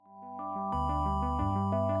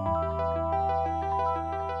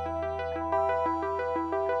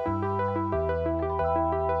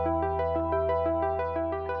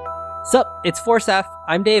Sup, it's Forsaf.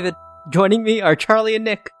 I'm David. Joining me are Charlie and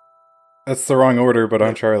Nick. That's the wrong order, but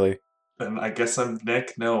I'm Charlie. And I guess I'm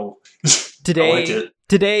Nick. No. Today, I like it.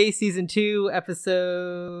 Today, season 2,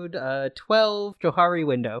 episode 12, Johari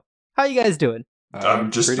Window. How you guys doing?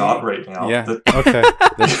 I'm just not right now. Yeah. Okay.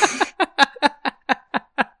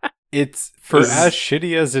 It's as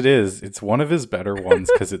shitty as it is. It's one of his better ones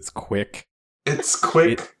because it's quick. It's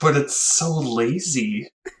quick, but it's so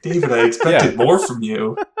lazy. David, I expected more from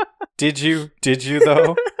you. Did you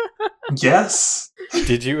though? Yes.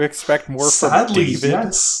 Did you expect more Sadly, from David?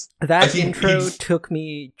 Yes. That intro took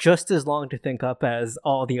me just as long to think up as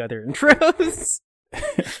all the other intros.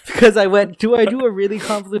 Because I went, do I do a really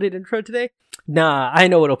convoluted intro today? Nah, I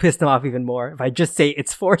know it'll piss them off even more if I just say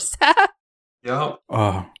it's Forsaf. Yeah.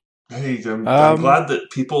 Oh. Hey, I'm glad that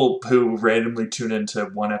people who randomly tune into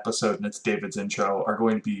one episode and it's David's intro are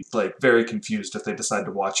going to be like very confused if they decide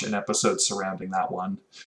to watch an episode surrounding that one.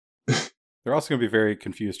 They're also going to be very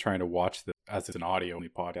confused trying to watch this as it's an audio-only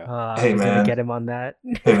podcast. Hey, I was man. gonna get him on that.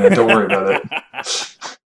 Hey man, don't worry about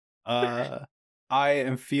it. I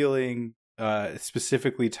am feeling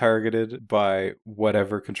specifically targeted by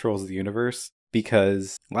whatever controls the universe,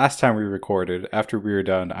 because last time we recorded, after we were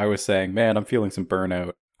done, I was saying, man, I'm feeling some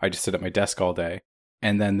burnout. I just sit at my desk all day.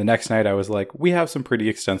 And then the next night I was like, we have some pretty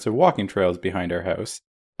extensive walking trails behind our house.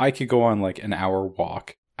 I could go on like an hour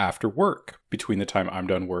walk after work between the time I'm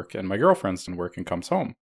done work and my girlfriend's done work and comes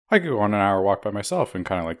home. I could go on an hour walk by myself and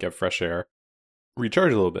kind of like get fresh air,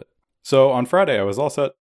 recharge a little bit. So on Friday I was all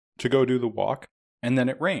set to go do the walk, and then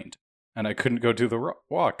it rained. And I couldn't go do the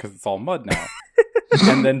walk because it's all mud now.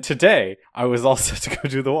 And then today I was all set to go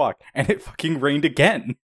do the walk, and it fucking rained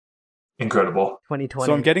again. Incredible. 2020.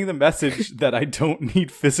 So I'm getting the message that I don't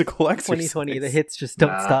need physical exercise. 2020, the hits just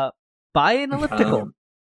don't stop. Buy an elliptical.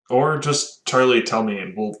 Or just, Charlie, tell me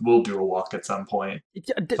and we'll do a walk at some point.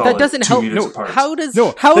 That doesn't help. No, how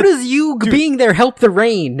does you being there help the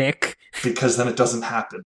rain, Nick? Because then it doesn't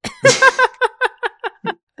happen.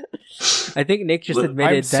 I think Nick just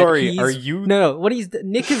admitted I'm sorry, that are you... No,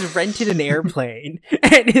 Nick has rented an airplane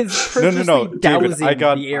and is purposely dousing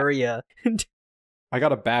the area. I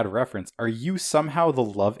got a bad reference. Are you somehow the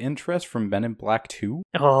love interest from Men in Black 2?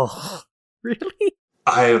 Oh, really?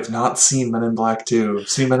 I have not seen Men in Black 2. I've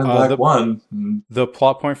seen Men in Black 1. The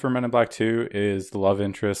plot point for Men in Black 2 is the love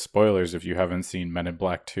interest. Spoilers if you haven't seen Men in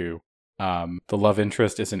Black 2. The love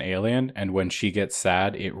interest is an alien, and when she gets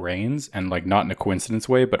sad, it rains. And like not in a coincidence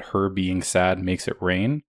way, but her being sad makes it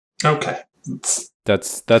rain. Okay.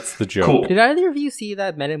 That's the joke. Cool. Did either of you see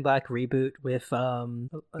that Men in Black reboot with No,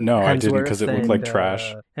 I didn't, because it looked like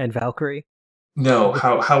trash. And Valkyrie? No,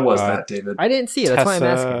 how was that, David? I didn't see it, that's why I'm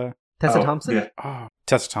asking. Tessa Thompson? Yeah. Oh,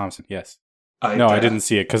 Tessa Thompson, yes. I didn't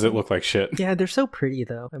see it because it looked like shit. Yeah, they're so pretty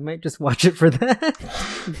though. I might just watch it for that.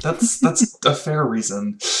 That's a fair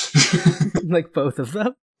reason. Like both of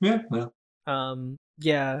them. Yeah, no.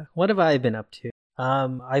 Yeah, what have I been up to?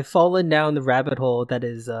 I've fallen down the rabbit hole that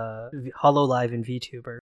is HoloLive and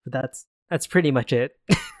VTuber. But that's pretty much it.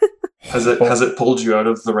 Has it pulled you out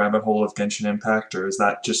of the rabbit hole of Genshin Impact, or is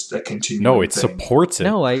that just a continuing No, it thing? supports it.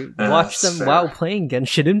 No, I watched them while playing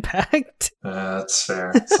Genshin Impact. That's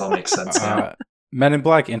fair. This all makes sense now. Men in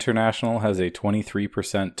Black International has a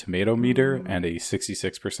 23% tomato meter and a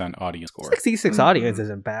 66% audience score. 66 audience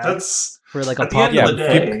isn't bad. That's for like a at the end of the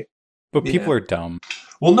day. But people are dumb.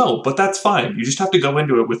 Well, no, but that's fine. You just have to go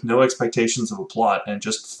into it with no expectations of a plot and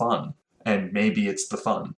just fun. And maybe it's the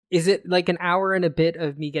fun. Is it like an hour and a bit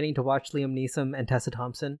of me getting to watch Liam Neeson and Tessa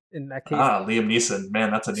Thompson in that case? Liam Neeson.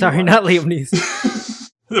 Man, that's a new Sorry, one. not Liam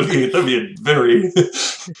Neeson. that'd be a very...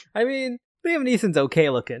 I mean, Liam Neeson's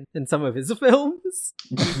okay looking in some of his films.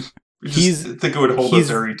 I think it would hold a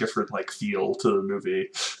very different feel to the movie.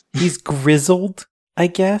 He's grizzled, I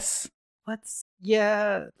guess.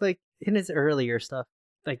 Yeah, like in his earlier stuff.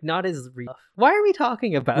 Like, not as real. Why are we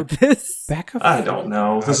talking about this? I don't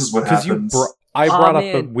know. This is what happens. I brought up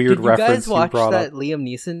a weird reference. Did you guys watch that Liam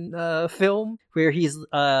Neeson film where he's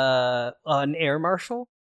an air marshal?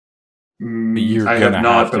 You're gonna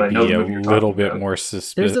have to be a little bit more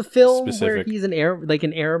specific. There's a film where he's an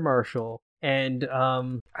air marshal, and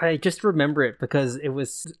I just remember it because it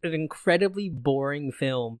was an incredibly boring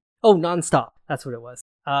film. Oh, Nonstop. That's what it was.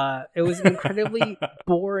 It was an incredibly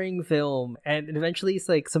boring film, and eventually it's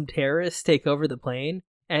like some terrorists take over the plane,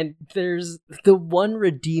 and there's the one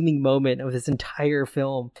redeeming moment of this entire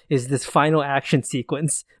film is this final action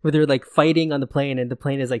sequence where they're like fighting on the plane, and the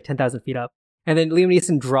plane is like 10,000 feet up, and then Liam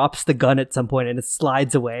Neeson drops the gun at some point and it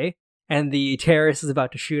slides away, and the terrorist is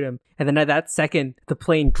about to shoot him, and then at that second the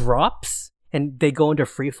plane drops and they go into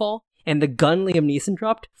free fall, and the gun Liam Neeson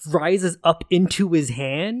dropped rises up into his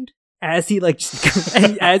hand as he like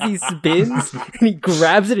as he spins and he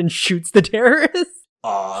grabs it and shoots the terrorist.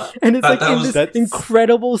 And it's this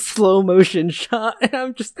incredible slow motion shot, and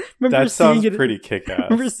I'm just remember that seeing sounds it. pretty kick-ass. I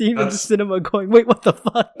remember seeing it in the cinema, going, "Wait, what the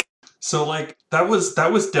fuck?" So like that was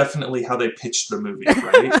definitely how they pitched the movie,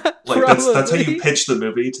 right? Like that's how you pitch the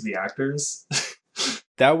movie to the actors.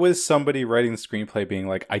 That was somebody writing the screenplay being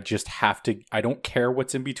like, I don't care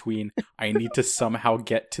what's in between. I need to somehow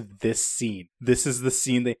get to this scene. This is the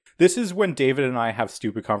scene. This is when David and I have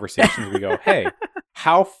stupid conversations. We go, hey,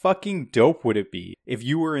 how fucking dope would it be if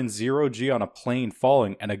you were in 0G on a plane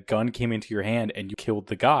falling and a gun came into your hand and you killed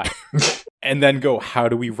the guy? And then go, how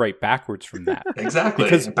do we write backwards from that? Exactly.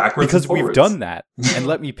 Because we've done that. And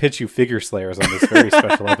let me pitch you Figure Slayers on this very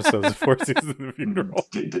special episode of 4 Seasons of the Funeral.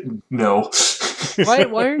 No. Why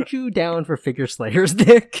aren't you down for Figure Slayers,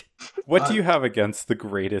 Nick? What do you have against the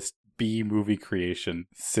greatest B movie creation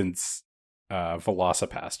since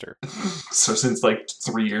Velocipaster? So since like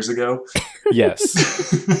 3 years ago?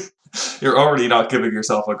 Yes. You're already not giving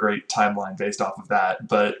yourself a great timeline based off of that,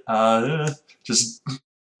 but just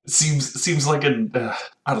seems like an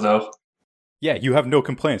I don't know. Yeah, you have no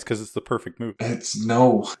complaints because it's the perfect movie. It's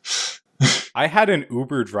no. I had an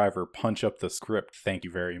Uber driver punch up the script. Thank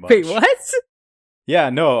you very much. Wait, what? Yeah,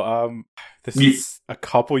 no. This is a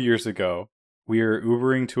couple years ago. We were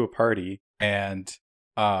Ubering to a party, and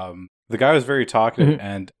the guy was very talkative,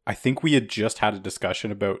 and I think we had just had a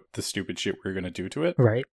discussion about the stupid shit we were going to do to it.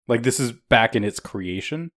 Right. Like, this is back in its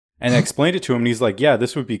creation. And I explained it to him, and he's like, yeah,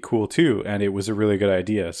 this would be cool too. And it was a really good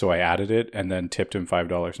idea. So I added it and then tipped him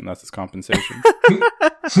 $5, and that's his compensation.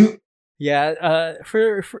 Yeah,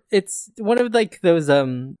 for it's one of like those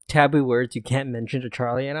taboo words you can't mention to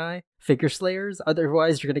Charlie and I, Figure Slayers.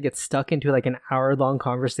 Otherwise, you're going to get stuck into like an hour-long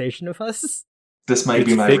conversation with us. This might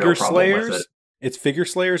be my real problem with it. It's Figure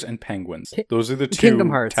Slayers and Penguins. Those are the two Kingdom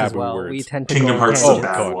Hearts taboo as well. words. We tend to Kingdom Hearts is a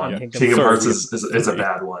bad one. Yeah. Kingdom Hearts is a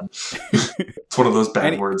bad one. It's one of those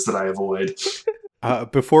bad words that I avoid.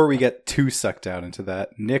 Before we get too sucked out into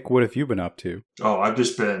that, Nick, what have you been up to? Oh, I've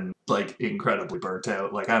just been like incredibly burnt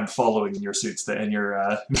out. Like I'm following in your suits and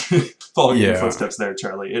your following in your footsteps there,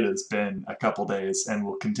 Charlie. It has been a couple days and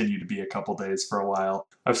will continue to be a couple days for a while.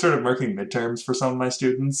 I've started marking midterms for some of my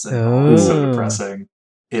students, and it's so depressing.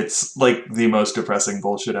 It's like the most depressing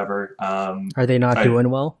bullshit ever. Are they not doing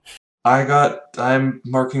well? I'm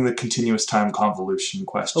marking the continuous time convolution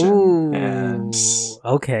question. Ooh, and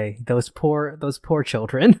okay, those poor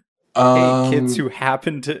children. Kids who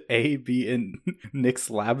happen to A, be in Nick's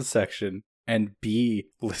lab section and B,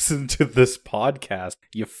 listen to this podcast.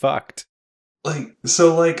 You fucked. The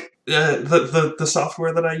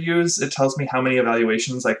software that I use, it tells me how many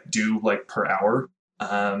evaluations I do like per hour.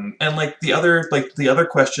 And like the other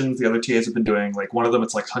questions the other TAs have been doing, like one of them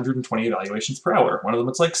it's like 120 evaluations per hour. One of them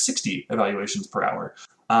it's like 60 evaluations per hour.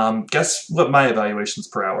 Guess what my evaluations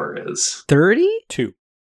per hour is? 30? 2.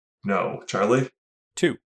 No, Charlie?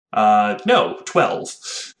 2. No,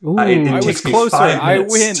 12. Ooh, it takes me 5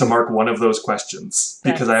 minutes win. to mark one of those questions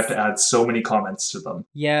because I have to add so many comments to them.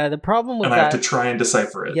 Yeah, the problem with and that... I have to try and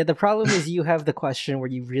decipher it. Yeah, the problem is you have the question where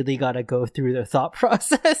you really gotta go through the thought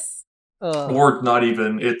process. Or not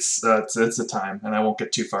even. It's a time, and I won't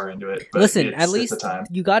get too far into it. But listen, at least it's a time.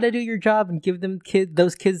 You got to do your job and give them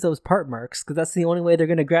those kids those part marks, because that's the only way they're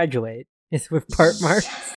going to graduate is with part marks.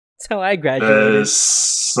 That's how I graduated.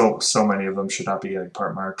 So many of them should not be getting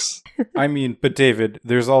part marks. I mean, but David,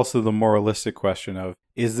 there's also the moralistic question of: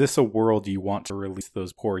 is this a world you want to release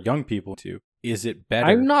those poor young people to? Is it better?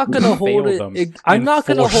 I'm not going to hold it. I'm not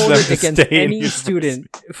going to hold it against any student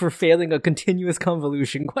for failing a continuous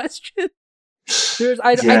convolution question.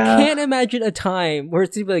 I can't imagine a time where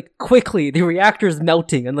it's like quickly the reactor's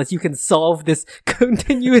melting unless you can solve this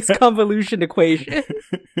continuous convolution equation.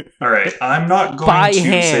 All right, I'm not going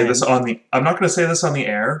to say this on the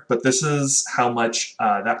air, but this is how much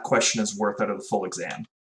that question is worth out of the full exam.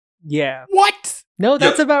 Yeah. What? No,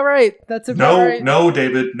 that's about right. That's about right. No,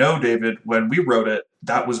 David. When we wrote it,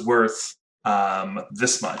 that was worth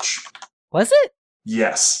this much. Was it?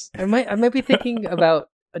 Yes. I might be thinking about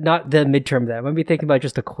not the midterm then. I might be thinking about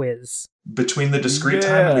just a quiz. Between the discrete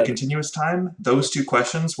time and the continuous time, those two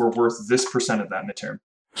questions were worth this % of that midterm.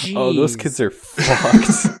 Jeez. Oh, those kids are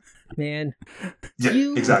fucked. Man.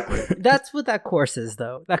 Yeah, exactly. That's what that course is,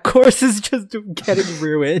 though. That course is just getting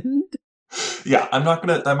ruined. Yeah, I'm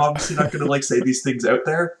obviously not gonna like say these things out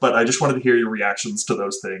there, but I just wanted to hear your reactions to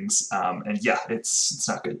those things. And yeah, it's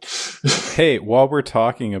not good. Hey, while we're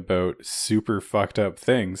talking about super fucked up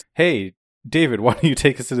things, hey, David, why don't you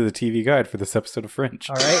take us into the TV guide for this episode of Fringe?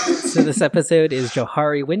 All right, so this episode is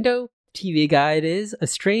Johari Window. TV guide is a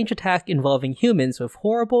strange attack involving humans with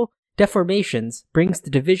horrible deformations brings the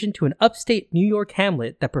division to an upstate New York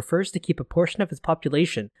hamlet that prefers to keep a portion of its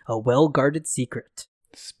population a well-guarded secret.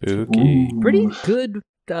 Spooky. Ooh. Pretty good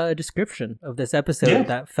description of this episode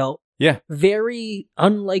that felt very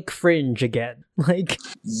unlike Fringe again. Like,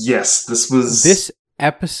 yes, this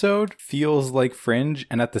episode feels like Fringe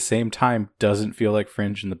and at the same time doesn't feel like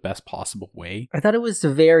Fringe in the best possible way. I thought it was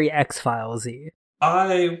very X-Files-y.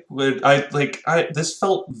 This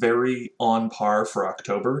felt very on par for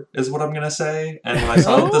October, is what I'm gonna say. And when I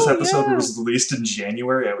saw that this episode was released in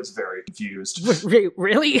January, I was very confused. Wait,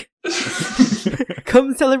 really?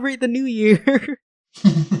 Come celebrate the new year.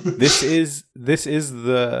 This is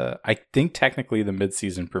the, I think, technically the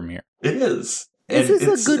mid-season premiere. It is. This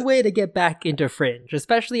is a good way to get back into Fringe,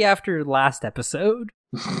 especially after last episode.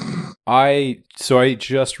 I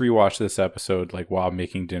just rewatched this episode like while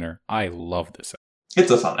making dinner. I love this episode. It's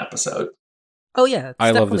a fun episode. Oh yeah,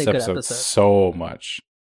 I love this episode so much.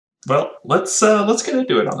 Well, let's get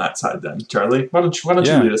into it on that side then, Charlie. Why don't you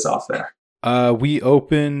lead us off there? We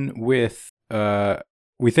open with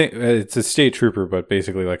we think it's a state trooper, but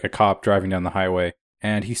basically like a cop driving down the highway,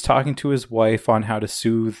 and he's talking to his wife on how to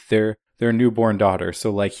soothe their newborn daughter. So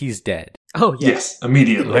like he's dead. Oh yeah. Yes,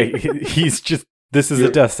 immediately. Like he's just, this is a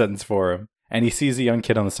death sentence for him. And he sees a young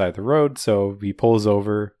kid on the side of the road, so he pulls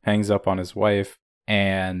over, hangs up on his wife,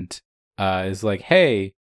 and is like,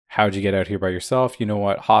 "Hey, how'd you get out here by yourself? You know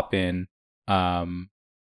what? Hop in,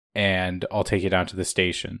 and I'll take you down to the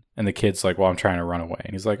station." And the kid's like, "Well, I'm trying to run away."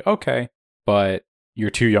 And he's like, "Okay, but you're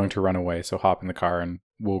too young to run away, so hop in the car and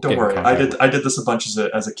we'll." Don't worry, I did this a bunch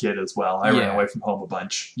as a kid as well. I ran away from home a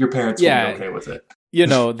bunch. Your parents will be okay with it. You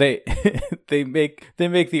know, they make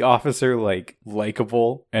the officer like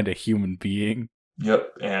likable and a human being.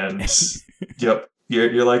 Yep, and yep.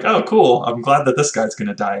 You're like, oh, cool. I'm glad that this guy's going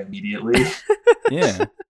to die immediately. Yeah.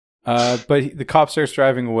 But the cop starts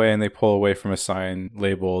driving away and they pull away from a sign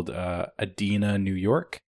labeled Adena, New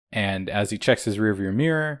York. And as he checks his rearview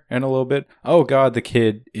mirror in a little bit, oh God, the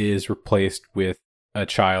kid is replaced with a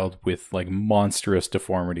child with like monstrous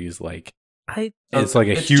deformities. Like, it's like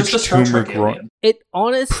a huge tumor growing. It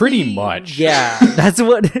honestly, pretty much. Yeah, that's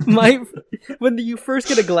what when you first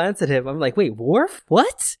get a glance at him, I'm like, wait, Worf?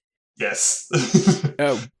 What? Yes.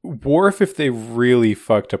 Worf, if they really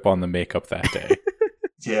fucked up on the makeup that day.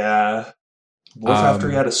 Yeah. Worf after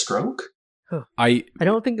he had a stroke? I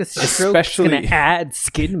don't think the stroke's going to add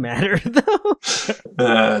skin matter, though.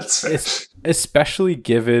 That's fair. Especially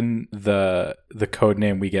given the code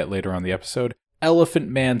name we get later on in the episode, Elephant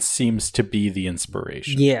Man seems to be the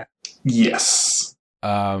inspiration. Yeah. Yes.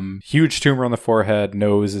 Huge tumor on the forehead,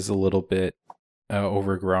 nose is a little bit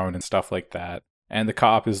overgrown and stuff like that. And the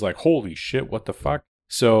cop is like, holy shit, what the fuck?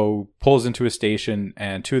 So pulls into a station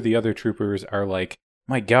and two of the other troopers are like,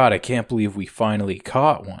 my God, I can't believe we finally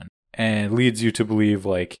caught one. And leads you to believe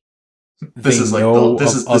like this is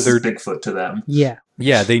Bigfoot to them. Yeah.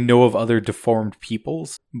 Yeah, they know of other deformed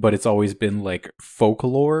peoples, but it's always been like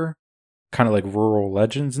folklore, kind of like rural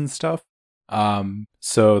legends and stuff.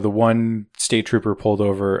 So the one state trooper pulled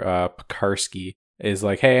over, Pekarsky, is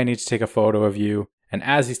like, hey, I need to take a photo of you. And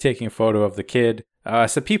as he's taking a photo of the kid,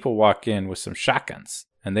 some people walk in with some shotguns,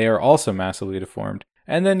 and they are also massively deformed.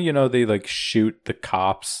 And then, you know, they like shoot the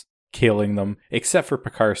cops, killing them, except for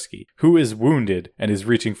Pekarsky, who is wounded and is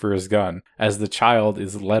reaching for his gun as the child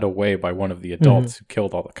is led away by one of the adults who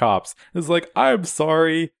killed all the cops. It's like, I'm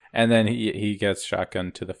sorry. And then he gets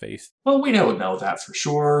shotgun to the face. Well, we don't know that for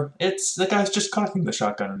sure. It's the guy's just cocking the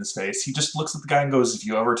shotgun in his face. He just looks at the guy and goes, if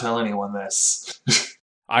you ever tell anyone this...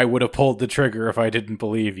 I would have pulled the trigger if I didn't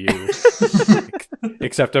believe you.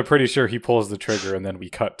 Except I'm pretty sure he pulls the trigger and then we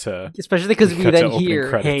cut to... Especially because we then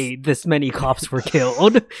hear, hey, this many cops were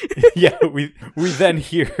killed. Yeah, we then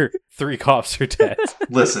hear 3 cops are dead.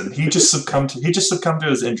 Listen, he just succumbed to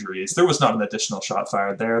his injuries. There was not an additional shot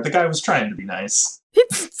fired there. The guy was trying to be nice.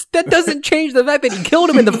 That doesn't change the fact that he killed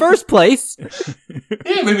him in the first place.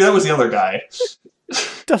 Yeah, maybe that was the other guy.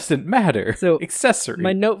 Doesn't matter. So accessory.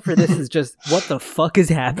 My note for this is just, what the fuck is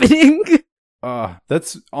happening?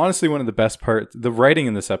 That's honestly one of the best parts. The writing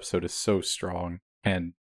in this episode is so strong,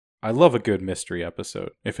 and I love a good mystery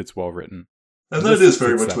episode if it's well written. And that is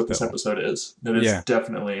very much what this episode is. It is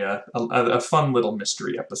definitely a fun little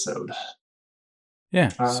mystery episode. Yeah,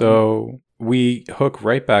 so we hook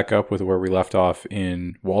right back up with where we left off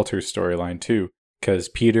in Walter's storyline too, because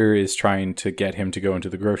Peter is trying to get him to go into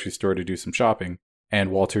the grocery store to do some shopping. And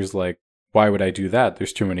Walter's like, why would I do that?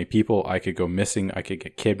 There's too many people. I could go missing. I could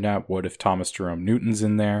get kidnapped. What if Thomas Jerome Newton's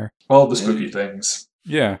in there? All the spooky things.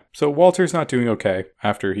 Yeah. So Walter's not doing okay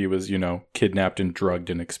after he was, kidnapped and drugged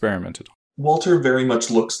and experimented on. Walter very much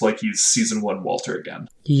looks like he's season 1 Walter again.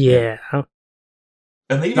 Yeah.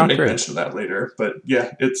 And they even make mention of that later. But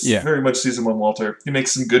yeah, it's very much season 1 Walter. He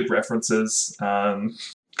makes some good references.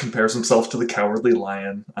 Compares himself to the Cowardly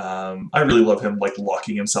Lion. I really love him like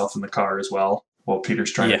locking himself in the car as well while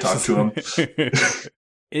Peter's trying to talk to him.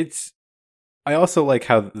 I also like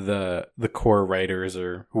how the core writers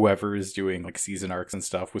or whoever is doing like season arcs and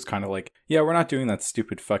stuff was kind of like, yeah, we're not doing that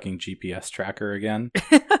stupid fucking GPS tracker again.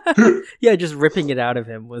 Yeah, just ripping it out of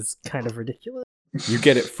him was kind of ridiculous. You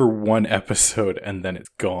get it for one episode and then it's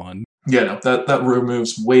gone. Yeah, no, that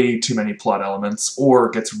removes way too many plot elements, or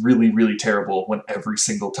gets really, really terrible when every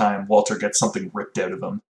single time Walter gets something ripped out of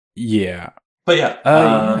him. Yeah. But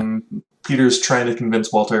yeah, Peter's trying to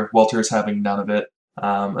convince Walter. Walter is having none of it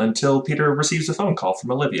until Peter receives a phone call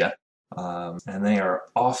from Olivia. And they are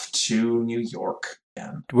off to New York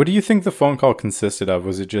again. What do you think the phone call consisted of?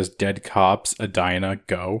 Was it just dead cops, Edina,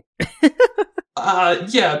 go?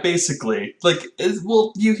 Yeah, basically. Like,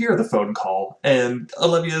 well, you hear the phone call, and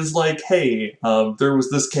Olivia's like, hey, there was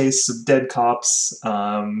this case of dead cops,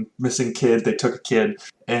 missing kid, they took a kid,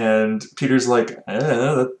 and Peter's like,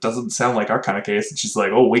 that doesn't sound like our kind of case, and she's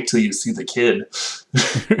like, oh, wait till you see the kid.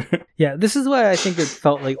 Yeah, this is why I think it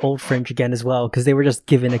felt like Old Fringe again as well, because they were just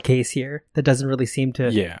given a case here that doesn't really seem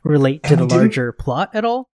to relate to the larger plot at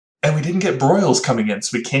all. And we didn't get Broyles coming in,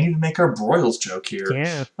 so we can't even make our Broyles joke here.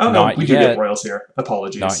 Yeah. Oh, no, we do get Broyles here.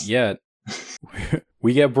 Apologies. Not yet.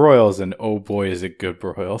 We get Broyles, and oh boy, is it good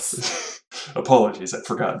Broyles. Apologies, I'd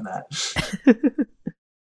forgotten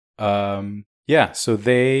that. Yeah, so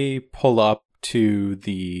they pull up to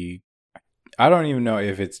the... I don't even know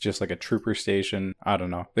if it's just like a trooper station. I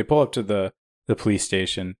don't know. They pull up to the police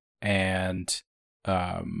station, and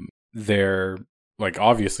they're, like,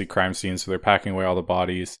 obviously crime scene, so they're packing away all the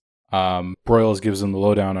bodies. Broyles gives them the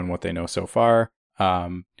lowdown on what they know so far.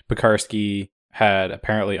 Pekarsky had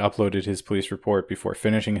apparently uploaded his police report before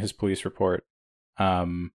finishing his police report,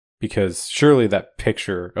 because surely that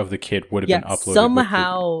picture of the kid would have been uploaded.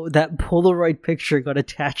 Somehow that Polaroid picture got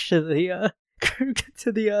attached to the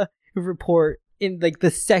to the report in like the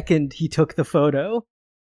second he took the photo.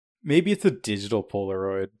 Maybe it's a digital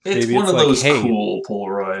Polaroid. It's Maybe one of those cool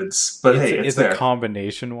Polaroids. But it's a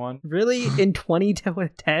combination one. Really? In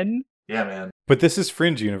 2010? Yeah, man. But this is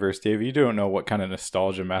Fringe Universe, Dave. You don't know what kind of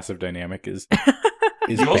nostalgia Massive Dynamic is.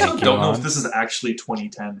 You also don't know if this is actually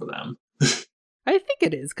 2010 for them. I think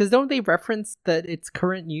it is, because don't they reference that it's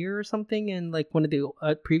current year or something in like one of the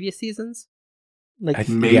previous seasons? Like,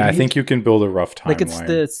 I think you can build a rough timeline. Like it's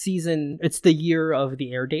the season, it's the year of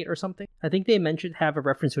the air date or something. I think they have a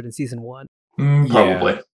reference to it in season 1.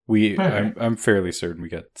 Probably. Yeah, I'm fairly certain we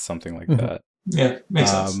get something like that. Yeah,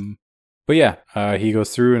 makes sense. But yeah, he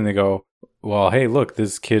goes through and they go, well, hey, look,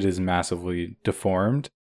 this kid is massively deformed.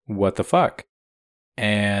 What the fuck?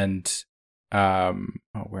 And,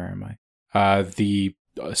 where am I?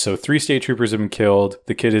 So 3 state troopers have been killed.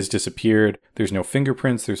 The kid has disappeared. There's no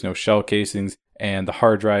fingerprints. There's no shell casings. And the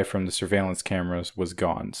hard drive from the surveillance cameras was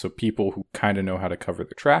gone. So people who kind of know how to cover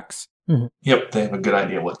their tracks. Mm-hmm. Yep, they have a good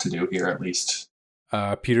idea what to do here, at least.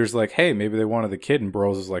 Peter's like, hey, maybe they wanted the kid. And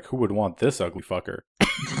Broyles is like, who would want this ugly fucker?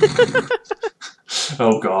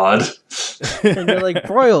 Oh, God. And they're like,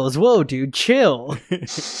 Broyles, whoa, dude, chill.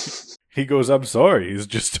 He goes, I'm sorry. He's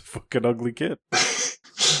just a fucking ugly kid.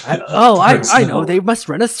 I know. They must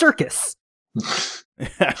run a circus.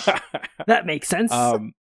 That makes sense.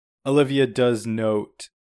 Olivia does note...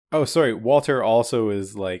 Oh, sorry. Walter also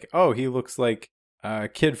is like, oh, he looks like a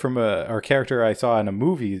kid from our character I saw in a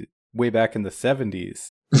movie way back in the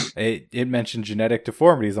 70s. It mentioned genetic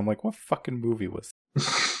deformities. I'm like, what fucking movie was it?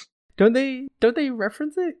 Don't they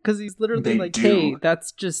reference it? Because he's literally like, hey,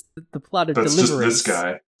 that's just the plot of Deliverance. Just this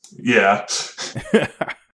guy. Yeah.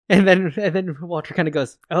 And then Walter kind of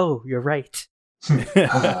goes, oh, you're right.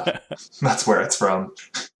 That's where it's from.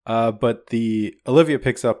 But Olivia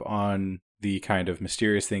picks up on the kind of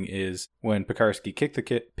mysterious thing is when Pekarsky picked the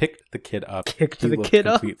kid up. He's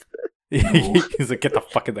like, get the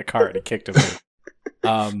fuck in the car, and he kicked him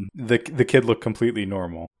in. The kid looked completely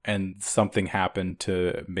normal, and something happened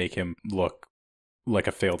to make him look like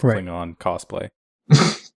a failed Klingon cosplay.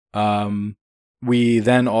 We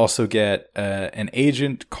then also get an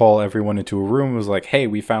agent call everyone into a room. It was like, hey,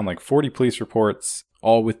 we found like 40 police reports,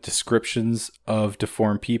 all with descriptions of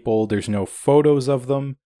deformed people. There's no photos of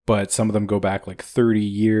them, but some of them go back like 30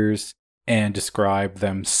 years and describe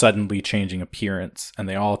them suddenly changing appearance. And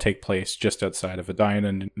they all take place just outside of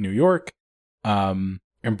Edina, New York. And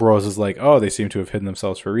Broyles is like, oh, they seem to have hidden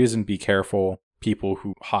themselves for a reason. Be careful. People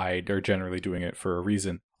who hide are generally doing it for a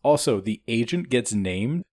reason. Also, the agent gets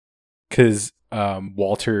named because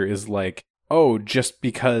Walter is like, oh, just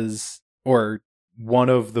because, or one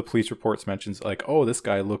of the police reports mentions like, oh, this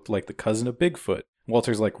guy looked like the cousin of Bigfoot.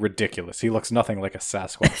 Walter's like, ridiculous. He looks nothing like a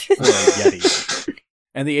Sasquatch or a Yeti.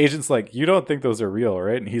 And the agent's like, you don't think those are real,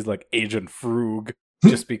 right? And he's like, Agent Frug.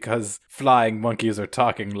 Just because flying monkeys or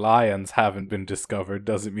talking lions haven't been discovered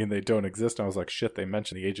doesn't mean they don't exist. And I was like, shit, they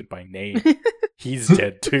mentioned the agent by name. He's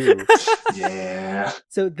dead too. Yeah.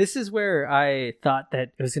 So this is where I thought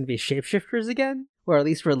that it was going to be shapeshifters again, or at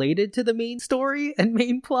least related to the main story and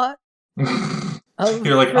main plot.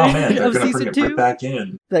 You're like, oh man, they're going to bring it right back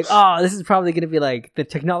in. Like, oh, this is probably going to be like the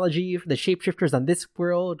technology for the shapeshifters on this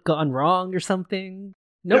world gone wrong or something.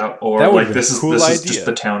 Nope. Yeah, or like this is just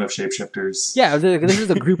the town of shapeshifters. Yeah, this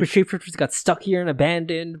is a group of shapeshifters got stuck here and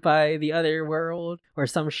abandoned by the other world or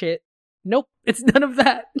some shit. Nope, it's none of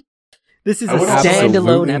that. This is a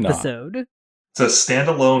standalone episode. It's a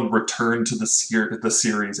standalone return to the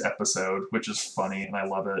series episode, which is funny and I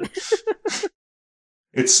love it.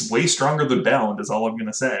 It's way stronger than Bound, is all I'm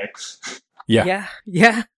gonna say. Yeah.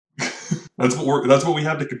 That's what we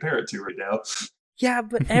have to compare it to right now. Yeah,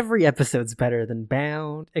 but every episode's better than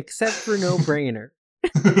Bound, except for No Brainer.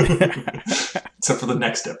 Except for the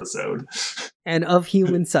next episode. And Of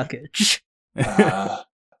Human Suckage.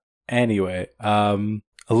 Anyway,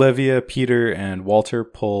 Olivia, Peter, and Walter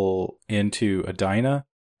pull into Edina,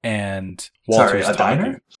 and Walter's a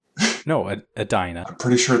diner? No, Edina. I'm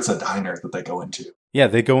pretty sure it's a diner that they go into. Yeah,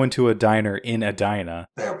 they go into a diner in Edina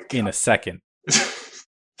in a second.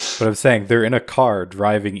 But I'm saying they're in a car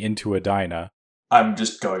driving into Edina. I'm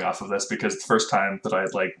just going off of this because the first time that I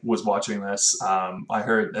was watching this, I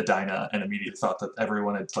heard Edina and immediately thought that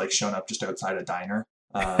everyone had shown up just outside a diner.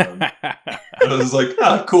 And I was like,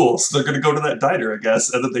 ah, cool. So they're going to go to that diner, I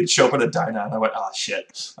guess. And then they'd show up at Edina, and I went, oh,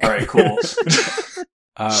 shit. All right, cool.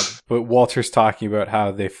 But Walter's talking about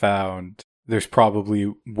how they found there's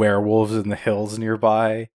probably werewolves in the hills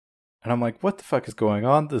nearby. And I'm like, what the fuck is going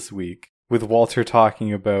on this week? With Walter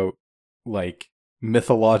talking about,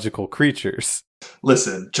 mythological creatures.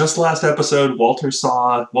 Listen, just last episode, Walter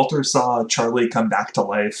saw Charlie come back to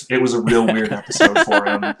life. It was a real weird episode for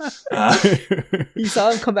him. He saw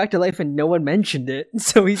him come back to life and no one mentioned it,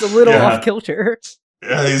 so he's a little off kilter.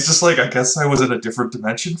 Yeah, he's just like, I guess I was in a different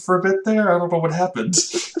dimension for a bit there. I don't know what happened.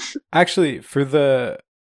 Actually,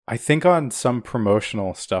 I think on some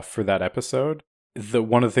promotional stuff for that episode,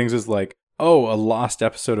 one of the things is oh, a lost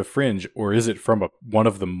episode of Fringe, or is it from one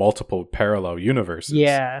of the multiple parallel universes?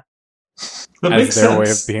 Yeah. That makes their sense.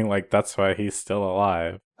 way of being that's why he's still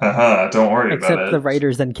alive. Don't worry about it. Except the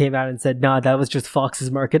writers then came out and said, nah, that was just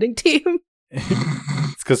Fox's marketing team.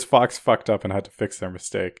 It's because Fox fucked up and had to fix their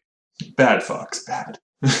mistake. Bad Fox, bad.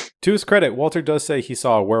 To his credit, Walter does say he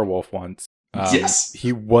saw a werewolf once. Yes.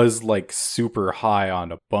 He was super high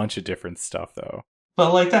on a bunch of different stuff, though.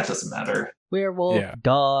 But that doesn't matter. Werewolf,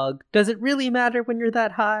 dog. Does it really matter when you're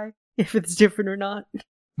that high? If it's different or not?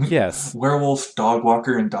 Yes. Werewolf, dog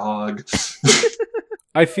walker, and dog.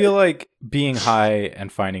 I feel like being high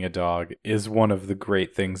and finding a dog is one of the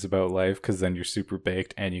great things about life, because then you're super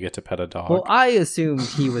baked and you get to pet a dog. Well, I assumed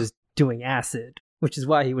he was doing acid, which is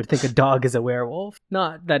why he would think a dog is a werewolf.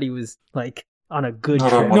 Not that he was on a good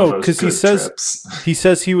trip. No, because he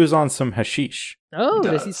says he was on some hashish. Oh,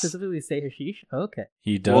 does he specifically say hashish? Okay.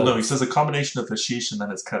 He does. Well, no, he says a combination of hashish and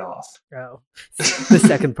then it's cut off. Oh. The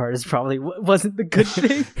second part is probably wasn't the good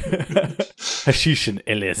thing. Hashish and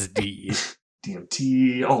LSD.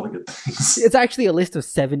 DMT, all the good things. It's actually a list of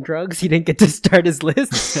 7 drugs. He didn't get to start his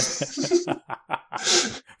list.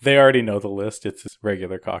 They already know the list. It's a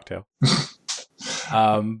regular cocktail.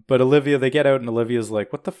 But Olivia, they get out and Olivia's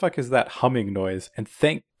like, what the fuck is that humming noise? And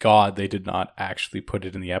thank God they did not actually put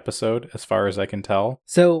it in the episode, as far as I can tell.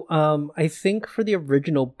 So, I think for the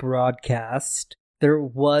original broadcast, there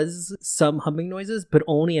was some humming noises, but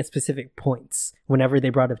only at specific points, whenever they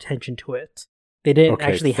brought attention to it. They didn't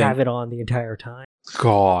actually have it on the entire time.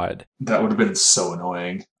 God. That would have been so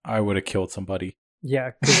annoying. I would have killed somebody.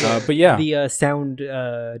 Yeah, but yeah, the sound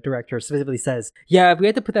director specifically says, yeah, if we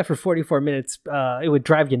had to put that for 44 minutes, it would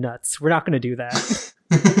drive you nuts. We're not going to do that.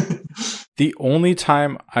 The only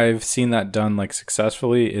time I've seen that done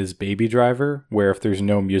successfully is Baby Driver, where if there's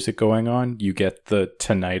no music going on, you get the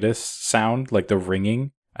tinnitus sound, the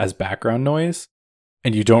ringing, as background noise,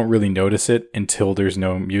 and you don't really notice it until there's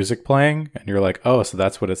no music playing, and you're like, oh, so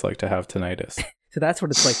that's what it's like to have tinnitus. So that's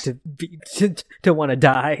what it's like to want to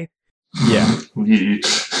die. Yeah.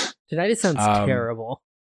 Tinnitus sounds terrible.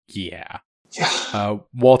 Yeah.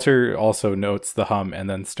 Walter also notes the hum and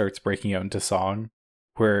then starts breaking out into song.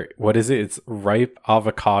 Where, what is it? It's ripe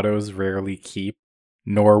avocados rarely keep.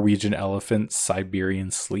 Norwegian elephants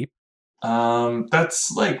Siberian sleep.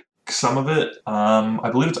 That's some of it. I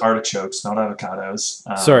believe it's artichokes, not avocados.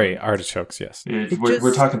 Sorry, artichokes, yes.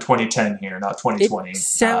 We're talking 2010 here, not 2020. It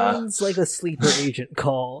sounds like a sleeper agent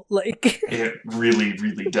call. Like it really,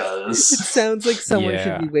 really does. It sounds like someone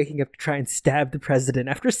should be waking up to try and stab the president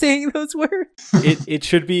after saying those words. It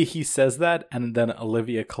should be he says that, and then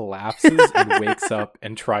Olivia collapses and wakes up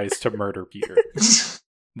and tries to murder Peter.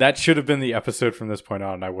 That should have been the episode from this point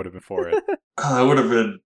on, and I would have been for it. That would have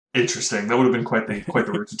been interesting. That would have been quite the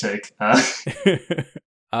route to take.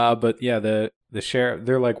 But yeah, the sheriff,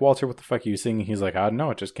 they're like, Walter, what the fuck are you singing? He's like, I don't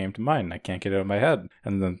know, it just came to mind. I can't get it out of my head.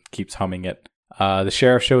 And then keeps humming it. The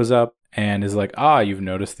sheriff shows up and is like, you've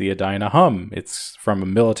noticed the Edina hum. It's from a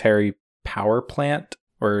military power plant,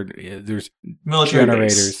 or there's military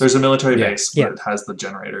generators. Base. There's a military base that has the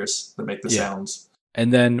generators that make the sounds.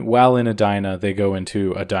 And then while in Edina, they go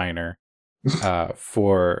into a diner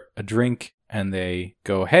for a drink, and they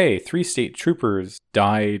go, hey, 3 state troopers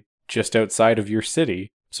died just outside of your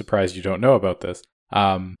city. Surprised you don't know about this.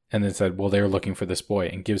 And then said, well, they were looking for this boy,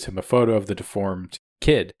 and gives him a photo of the deformed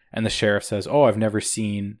kid. And the sheriff says, I've never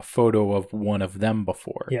seen a photo of one of them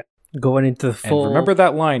before. Yeah. Going into the full... And remember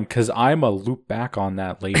that line, because I'm a loop back on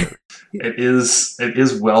that later. It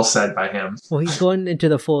is well said by him. Well, he's going into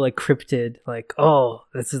the full, like, cryptid, like,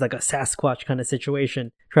 this is like a Sasquatch kind of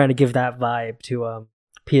situation, trying to give that vibe to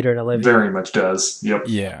Peter and Olivia. Very much does. Yep.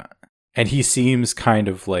 Yeah. And he seems kind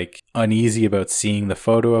of, like, uneasy about seeing the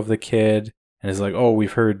photo of the kid, and is like,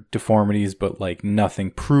 we've heard deformities, but, like, nothing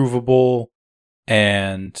provable.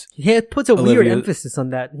 And he puts a weird emphasis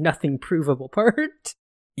on that nothing provable part.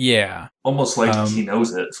 Yeah. Almost like he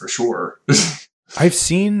knows it for sure. I've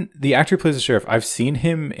seen the actor who plays the sheriff. I've seen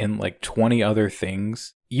him in like 20 other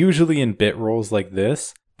things, usually in bit roles like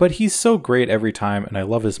this, but he's so great every time, and I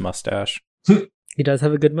love his mustache. He does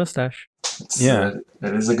have a good mustache. It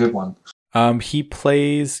is a good one. He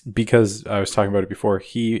plays, because I was talking about it before,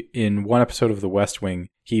 in one episode of The West Wing,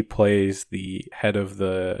 he plays the head of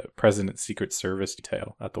the President's Secret Service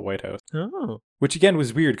detail at the White House. Oh. Which again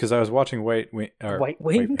was weird, because I was watching White Wing?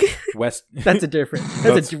 West. That's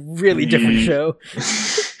a really different show.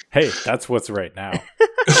 Hey, that's what's right now.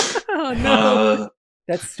 Oh no.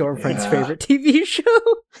 That's Stormfront's favorite TV show.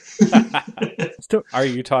 Are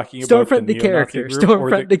you talking about Stormfront the character?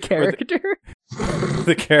 Stormfront the character?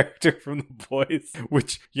 The character from The Boys,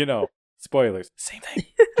 which, spoilers, same thing.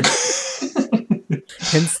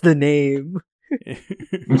 Hence the name.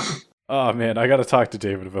 Oh man, I gotta talk to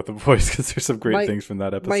David about The Boys, because there's some great things from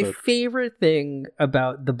that episode. My favorite thing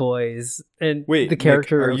about The Boys and the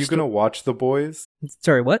character. Nick, are you gonna watch The Boys?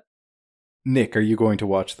 Sorry, what? Nick, are you going to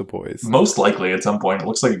watch The Boys? Most likely at some point. It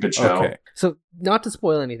looks like a good show. Okay. So, not to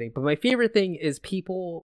spoil anything, but my favorite thing is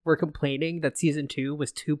people were complaining that season 2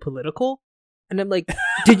 was too political. And I'm like,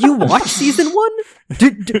 did you watch season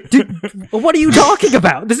 1? What are you talking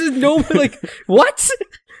about? This is what?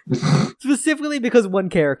 Specifically because one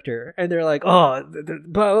character. And they're like,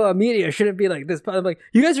 the media shouldn't be like this. But I'm like,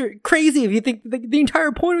 you guys are crazy if you think the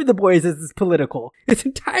entire point of The Boys is political. It's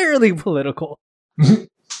entirely political.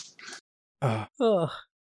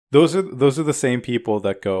 Those are the same people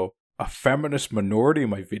that go, a feminist minority in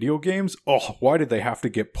my video games? Why did they have to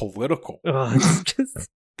get political? It's just...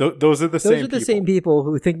 Those are the same people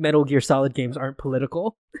who think Metal Gear Solid games aren't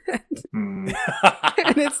political. And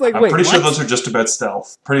it's like, I'm pretty sure those are just about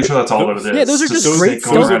stealth. Pretty sure that's all it is. Yeah, those are just great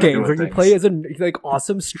stealth games where you play as a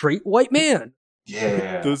awesome straight white man.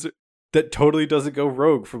 Yeah. That totally doesn't go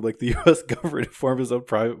rogue from the U.S. government to form his own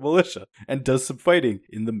private militia and does some fighting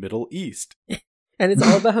in the Middle East. And it's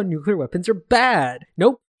all about how nuclear weapons are bad.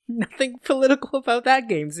 Nope. Nothing political about that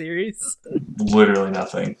game series. Literally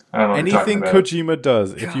nothing. I don't know anything Kojima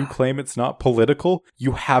does, if you claim it's not political,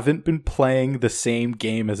 you haven't been playing the same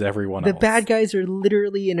game as everyone else. The bad guys are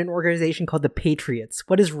literally in an organization called the Patriots.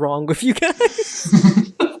 What is wrong with you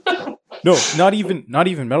guys? No, not even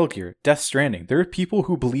Metal Gear. Death Stranding. There are people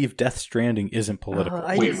who believe Death Stranding isn't political.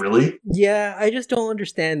 Wait, really? Yeah, I just don't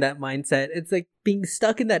understand that mindset. It's like being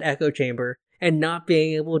stuck in that echo chamber and not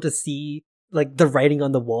being able to see the writing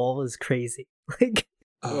on the wall is crazy.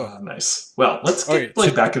 Nice. Well, let's get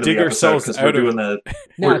back into the episode because we're doing that.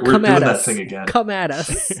 We're doing that thing again. Come at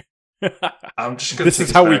us. I'm just gonna. This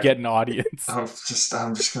is how we get an audience. I'm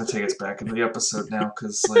just gonna take us back into the episode now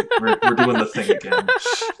because we're doing the thing again.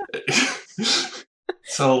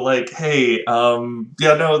 So hey,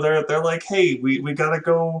 they're like, hey, we gotta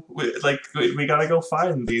go, we gotta go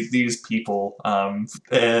find these people, and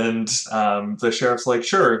the sheriff's like,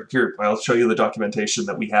 sure, here, I'll show you the documentation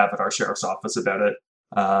that we have at our sheriff's office about it,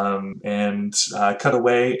 and cut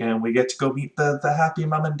away, and we get to go meet the happy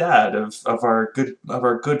mom and dad of our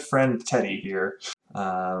good friend Teddy here.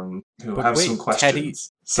 who But have wait, some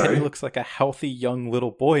questions. Teddy looks like a healthy young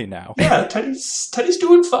little boy now. Yeah, Teddy's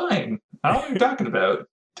doing fine. I don't know what you're talking about.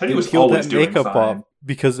 Teddy was peeled always that doing makeup fine. off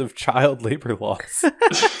because of child labor laws.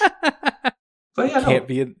 But yeah, He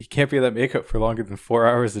can't be in that makeup for longer than 4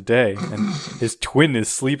 hours a day, and his twin is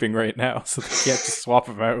sleeping right now, so they can't just swap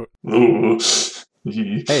him out. Ooh.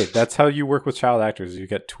 Hey, that's how you work with child actors. You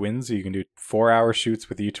get twins, you can do 4-hour shoots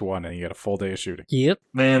with each one, and you get a full day of shooting. Yep.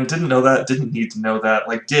 Man, didn't know that. Didn't need to know that.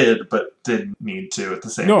 Like, did, but didn't need to at the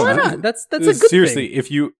same No, time. Why not? That's a good seriously, thing. if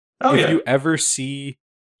you Oh, yeah. you ever see,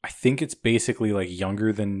 I think it's basically like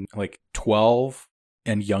younger than like 12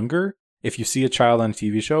 and younger. If you see a child on a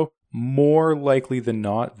TV show, more likely than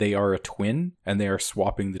not, they are a twin, and they are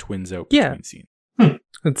swapping the twins out between scenes.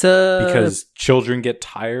 It's Because children get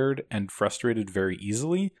tired and frustrated very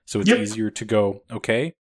easily, so it's Yep. easier to go,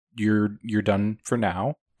 okay, you're done for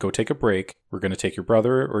now. Go take a break. We're going to take your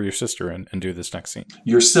brother or your sister in and do this next scene.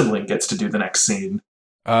 Your sibling gets to do the next scene.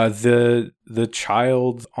 The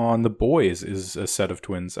child on The Boys is a set of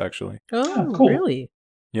twins, actually. Oh, cool. really?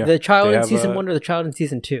 Yeah, The child they in have season 1 or the child in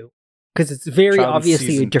season 2? Because it's very Child in obviously a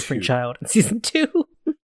season different 2. child in season 2.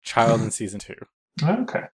 Child in season 2.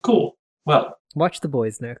 Okay, cool. Well, Watch The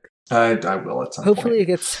Boys, Nick. I will at some Hopefully point. it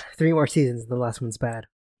gets 3 more seasons and the last one's bad.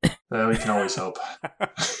 We can always hope.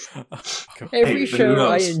 Every Hey, who show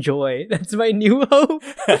I knows? enjoy. That's my new hope.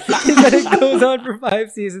 Is that it goes on for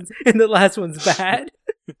 5 seasons and the last one's bad.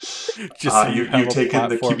 Just so you have You've a taken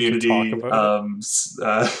the platform to talk Community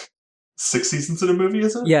about 6 seasons in a movie,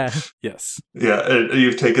 is it? Yeah. it. Yes. Yeah,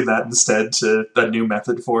 you've taken that instead to a new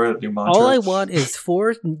method for it, a new mantra. All I want is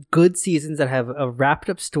 4 good seasons that have a wrapped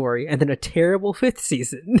up story and then a terrible 5th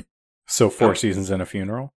season. So 4 seasons and a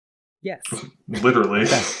funeral. Yes. Literally.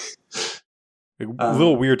 A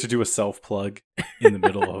little weird to do a self-plug in the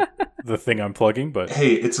middle of the thing I'm plugging, but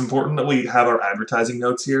Hey, it's important that we have our advertising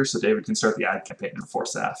notes here so David can start the ad campaign for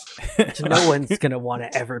SAF. No one's going to want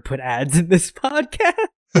to ever put ads in this podcast.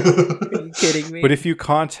 Are you kidding me? but if you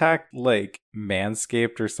contact like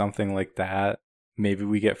Manscaped or something like that, maybe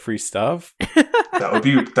we get free stuff. That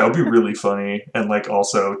would be really funny, and like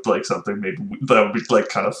also like something maybe that would be like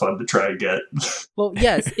kind of fun to try and get. Well,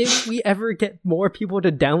 yes, if we ever get more people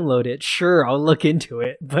to download it, sure, I'll look into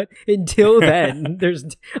it. But until then,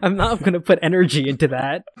 I'm not going to put energy into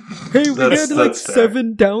that. Hey, we That's- had like that's fair.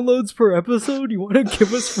 7 downloads per episode. You want to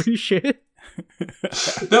give us free shit?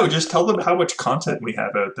 No, just tell them how much content we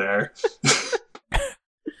have out there.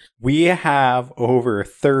 We have over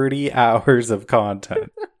 30 hours of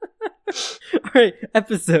content. All right,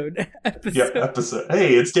 episode. Yeah, episode.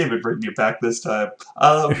 Hey, it's David bringing you back this time.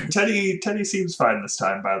 Teddy seems fine this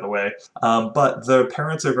time, by the way. But the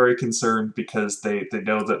parents are very concerned because they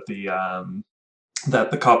know that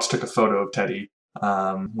the cops took a photo of Teddy,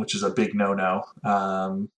 which is a big no-no.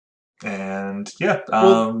 And yeah,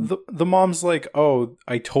 Well, the mom's like, "Oh,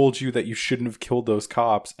 I told you that you shouldn't have killed those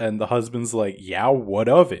cops," and the husband's like, "Yeah, what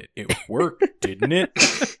of it? It worked, didn't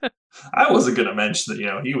it?" I wasn't gonna mention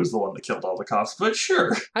that he was the one that killed all the cops, but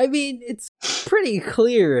sure. I mean, it's pretty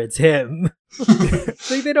clear it's him.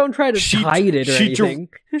 Like, they don't try to hide it or anything.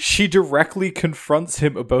 She directly confronts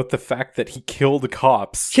him about the fact that he killed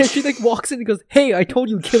cops. Yeah, she like walks in and goes, "Hey, I told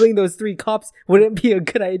you killing those 3 cops wouldn't be a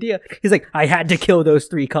good idea." He's like, "I had to kill those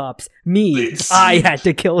 3 cops. Me, I had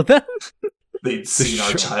to kill them." They'd seen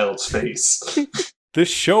our child's face. This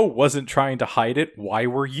show wasn't trying to hide it. Why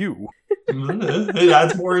were you? It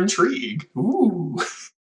adds more intrigue. Ooh.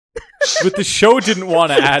 But the show didn't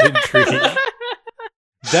want to add intrigue.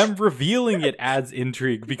 Them revealing it adds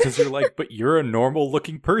intrigue because you're like, but you're a normal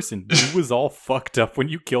looking person. You was all fucked up when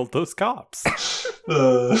you killed those cops.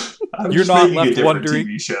 I'm You're just not making a left different wondering-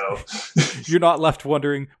 TV show. You're not left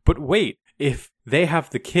wondering, but wait, if they have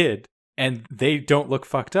the kid and they don't look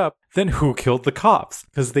fucked up, then who killed the cops?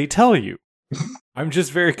 Because they tell you. I'm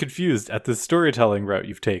just very confused at the storytelling route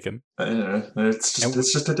you've taken. It's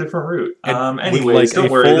just a different route. and Anyways, with, like, don't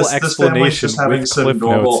a worry. full This family's just explanation having with some cliff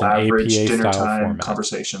normal, notes and average APA dinner style time format.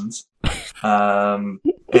 conversations.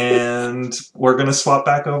 And we're going to swap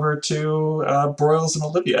back over to Broyles and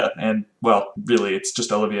Olivia. And, well, really, it's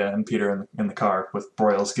just Olivia and Peter in the car with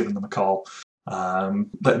Broyles giving them a call.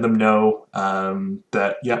 Letting them know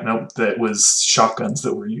that it was shotguns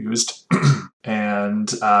that were used. And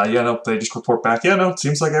they just report back. It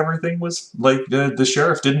seems like everything was like the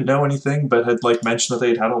sheriff didn't know anything, but had like mentioned that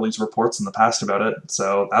they'd had all these reports in the past about it.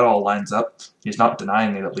 So that all lines up. He's not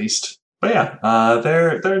denying it, at least. But yeah,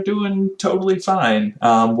 they're doing totally fine.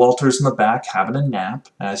 Walter's in the back having a nap,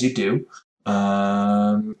 as you do.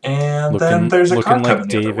 And then there's a car coming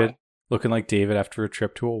the other way. Looking like David after a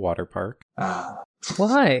trip to a water park.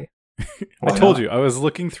 Why? I told you, I was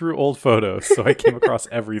looking through old photos, so I came across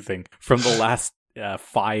everything from the last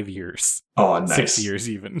 5 years. Oh, nice. 6 years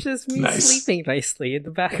even. Just me sleeping nicely in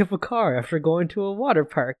the back of a car after going to a water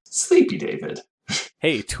park. Sleepy David.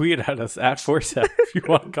 Hey, tweet at us at Forcep if you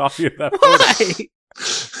want a copy of that photo. Why?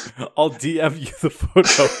 I'll DM you the photo.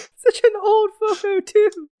 Such an old photo,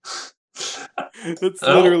 too. It's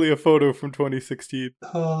literally a photo from 2016.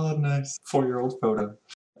 Oh, nice. 4-year-old photo.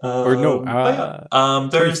 Or no,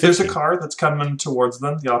 there's a car that's coming towards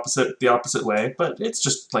them the opposite way, but it's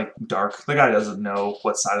just like dark. The guy doesn't know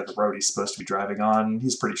what side of the road he's supposed to be driving on.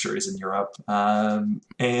 He's pretty sure he's in Europe.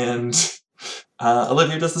 And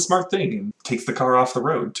Olivia does the smart thing and takes the car off the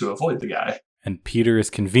road to avoid the guy. And Peter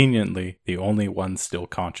is conveniently the only one still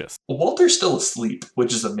conscious. Walter's still asleep,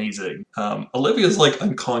 which is amazing. Olivia's like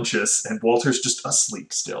unconscious, and Walter's just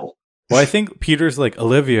asleep still. Well, I think Peter's like,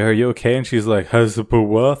 Olivia, are you okay? And she's like, how's the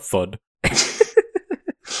power thud?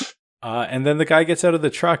 And then the guy gets out of the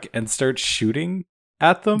truck and starts shooting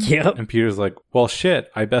at them. Yep. And Peter's like, well,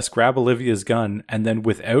 shit, I best grab Olivia's gun and then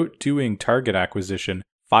without doing target acquisition,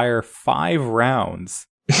 fire 5 rounds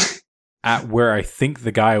at where I think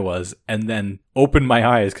the guy was, and then open my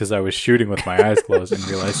eyes because I was shooting with my eyes closed and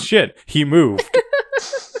realized, shit, he moved.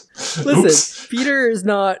 Listen, Oops. Peter is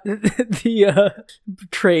not the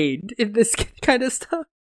trained in this kind of stuff.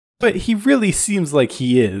 But he really seems like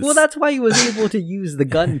he is. Well, that's why he was able to use the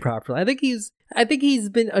gun properly. I think he's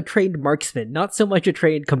been a trained marksman, not so much a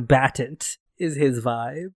trained combatant. Is his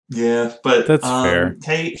vibe. Yeah, but that's fair.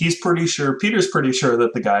 Hey, Peter's pretty sure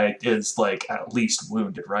that the guy is like at least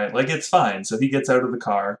wounded, right? Like it's fine. So he gets out of the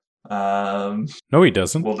car. No, he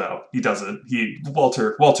doesn't. Well, no, he doesn't.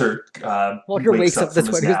 Walter wakes up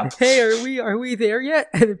this way. Goes, hey, are we there yet?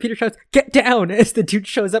 And then Peter shouts, "Get down!" as the dude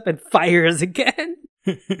shows up and fires again.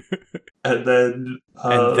 And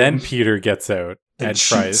then Peter gets out and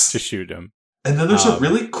tries to shoot him. And then there's a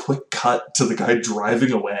really quick cut to the guy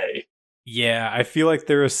driving away. Yeah, I feel like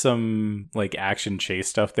there is some like action chase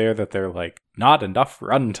stuff there that they're like, not enough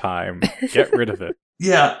runtime. Get rid of it.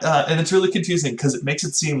 Yeah, and it's really confusing because it makes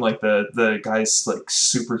it seem like the guy's like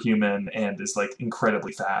superhuman and is like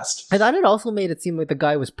incredibly fast. I thought it also made it seem like the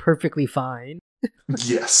guy was perfectly fine.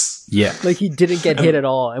 Yes. Yeah. Like he didn't get hit at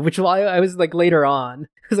all, which I was like later on.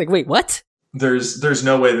 I was like, wait, what? There's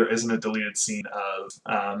no way there isn't a deleted scene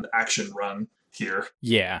of action run here.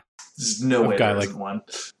 Yeah. There's no way there isn't one.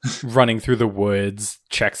 Running through the woods,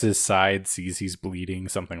 checks his side, sees he's bleeding,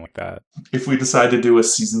 something like that. If we decide to do a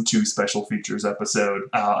season 2 special features episode,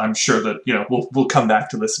 I'm sure that we'll come back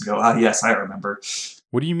to this and go, yes, I remember.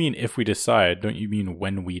 What do you mean if we decide? Don't you mean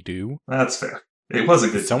when we do? That's fair. It was a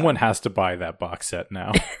good Someone has to buy that box set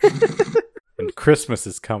now. And Christmas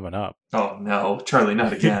is coming up. Oh no, Charlie,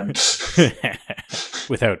 not again.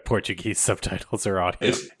 Without Portuguese subtitles or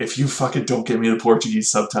audio. If you fucking don't give me the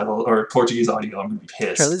Portuguese subtitle or Portuguese audio, I'm gonna be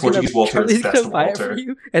pissed. Charlie's Portuguese Walter is best of buy Walter. it for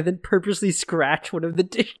you and then purposely scratch one of the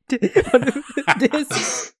discs.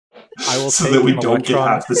 I will so take that we an don't get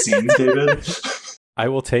half the scenes, David. I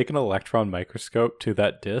will take an electron microscope to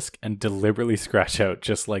that disc and deliberately scratch out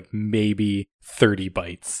just like maybe 30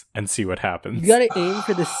 bytes and see what happens. You gotta aim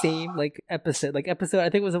for the same episode. I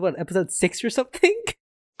think it was episode 6 or something?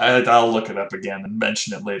 I'll look it up again and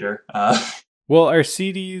mention it later. Well, are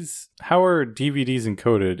CDs, how are DVDs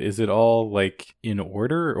encoded? Is it all like in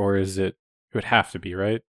order or is it would have to be,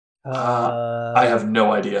 right? I have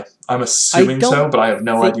no idea. I'm assuming so, but I have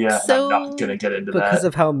no idea. So, and I'm not gonna get into because that.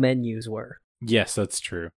 of how menus were. Yes, that's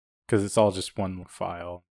true. Because it's all just one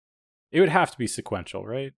file. It would have to be sequential,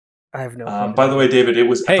 right? I have no by the way, David, it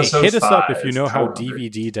was episode 5. Hit us up if you know how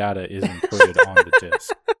DVD data is encoded on the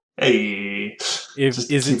disc. Hey.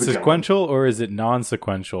 Is it sequential or is it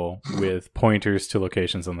non-sequential with pointers to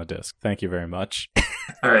locations on the disc? Thank you very much.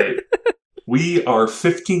 All right. We are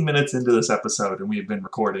 15 minutes into this episode and we have been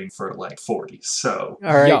recording for like 40. So,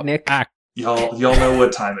 all right, Nick. Y'all know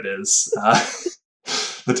what time it is.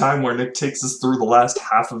 The time where Nick takes us through the last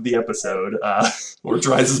half of the episode, or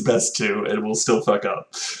tries his best to, and will still fuck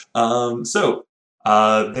up.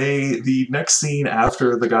 The next scene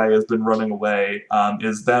after the guy has been running away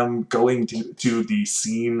is them going to the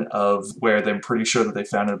scene of where they're pretty sure that they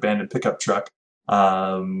found an abandoned pickup truck.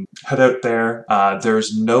 Head out there.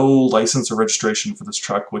 There's no license or registration for this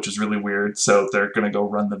truck, which is really weird. So they're going to go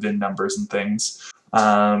run the VIN numbers and things.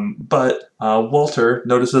 But Walter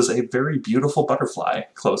notices a very beautiful butterfly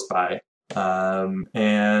close by,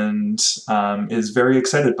 and is very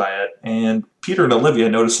excited by it. And Peter and Olivia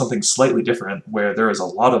notice something slightly different, where there is a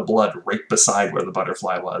lot of blood right beside where the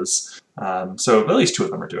butterfly was. So at least 2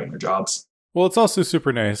 of them are doing their jobs. Well, it's also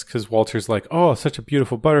super nice because Walter's like, oh, such a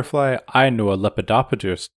beautiful butterfly. I know a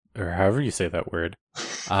lepidopterist or however you say that word.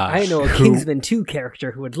 I know a Kingsman 2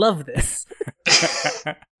 character who would love this.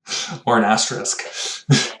 Or an asterisk.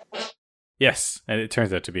 Yes, and it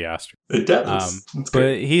turns out to be Astrid. It does.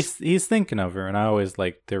 But he's thinking of her, and I always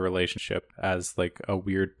like their relationship as like a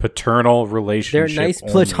weird paternal relationship. Their nice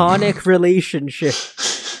platonic relationship.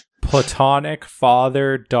 Platonic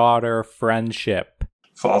father-daughter friendship.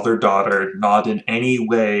 Father-daughter, not in any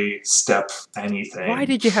way step anything. Why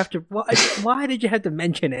did you have to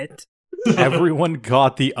mention it? Everyone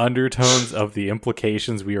got the undertones of the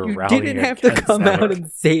implications we were You rallying didn't have to against come there. out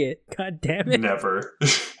and say it. God damn it. Never.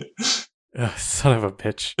 Son of a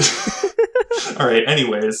bitch. All right.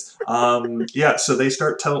 Anyways, so they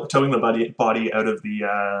start towing the body out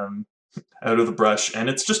of the brush, and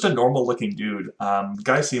it's just a normal looking dude. The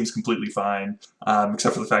guy seems completely fine,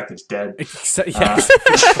 except for the fact that he's dead.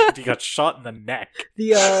 He got shot in the neck.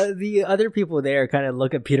 The other people there kind of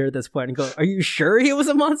look at Peter at this point and go, "Are you sure he was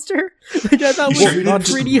a monster?" Which I thought was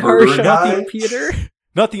pretty harsh on Peter.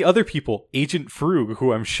 Not the other people. Agent Frug,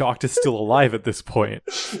 who I'm shocked is still alive at this point.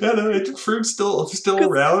 Yeah, no, Agent Frug's still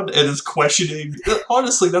around and is questioning.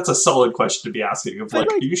 Honestly, that's a solid question to be asking. Of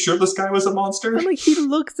like, are you sure this guy was a monster? And like he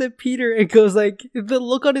looks at Peter and goes like, the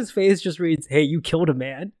look on his face just reads, "Hey, you killed a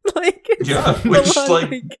man." Like, yeah, which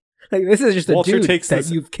like this is just a Walter dude takes that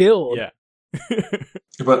you've killed. Yeah.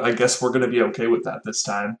 But I guess we're gonna be okay with that this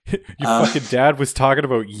time. Your fucking dad was talking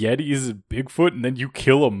about Yetis and Bigfoot, and then you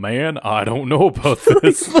kill a man? I don't know about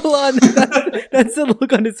this. Like, full on, that's the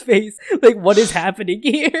look on his face. Like, what is happening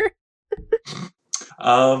here?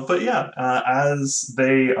 But yeah, as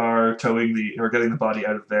they are getting the body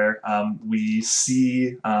out of there, we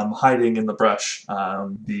see hiding in the brush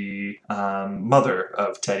the mother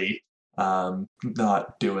of Teddy.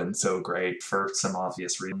 Not doing so great for some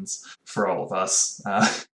obvious reasons for all of us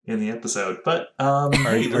in the episode. But are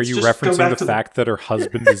you referencing the fact that her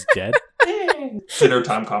husband is dead? Dinner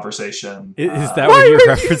time conversation. Is that what you're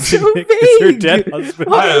referencing? Nick? Is her dead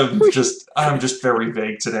husband? I'm just very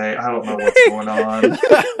vague today. I don't know what's going on.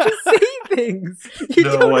 Say things.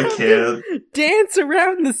 I can't dance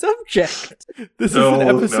around the subject. This is an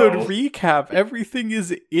episode recap. Everything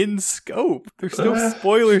is in scope. There's no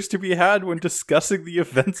spoilers to be had when discussing the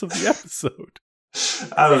events of the episode.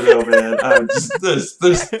 I don't know, man. I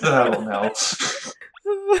don't know.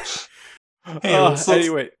 Hey,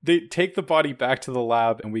 anyway, they take the body back to the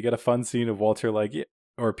lab, and we get a fun scene of Walter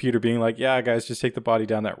or Peter being like, "Yeah, guys, just take the body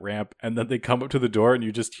down that ramp." And then they come up to the door, and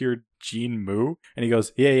you just hear Gene moo, and he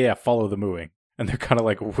goes, "Yeah, follow the mooing." And they're kind of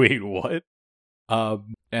like, "Wait, what?"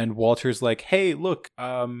 And Walter's like, "Hey, look,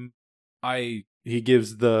 he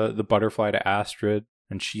gives the butterfly to Astrid,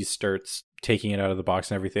 and she starts taking it out of the box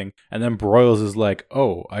and everything. And then Broyles is like,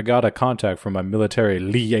 "Oh, I got a contact from my military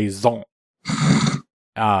liaison."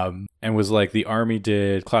 And was like, the army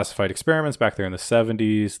did classified experiments back there in the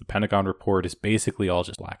 70s. The Pentagon report is basically all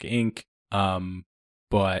just black ink.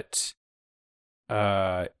 But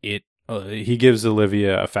he gives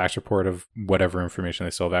Olivia a fact report of whatever information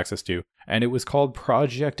they still have access to. And it was called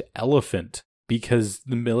Project Elephant because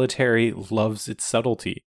the military loves its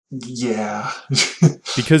subtlety. Yeah.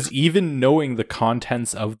 Because even knowing the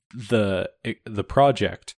contents of the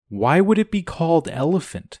project, why would it be called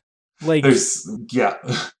Elephant? Like,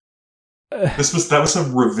 that was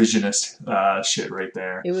some revisionist shit right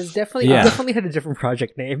there. It was definitely it definitely had a different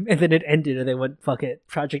project name, and then it ended, and they went, "Fuck it,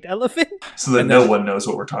 Project Elephant." So that no one knows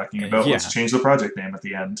what we're talking about. Yeah. Let's change the project name at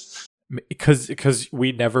the end. Because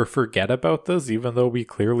we never forget about those, even though we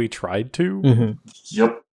clearly tried to. Mm-hmm.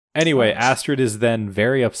 Yep. Anyway, Astrid is then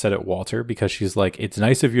very upset at Walter because she's like, "It's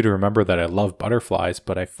nice of you to remember that I love butterflies,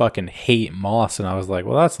 but I fucking hate moths." And I was like,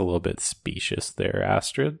 well, that's a little bit specious there,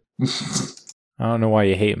 Astrid. I don't know why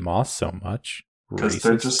you hate moths so much. Because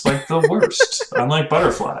they're just like the worst. Unlike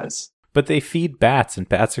butterflies. But they feed bats, and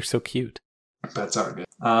bats are so cute. Bats are good.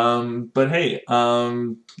 But hey,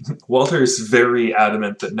 Walter's very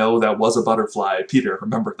adamant that no, that was a butterfly. Peter,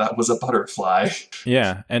 remember, that was a butterfly.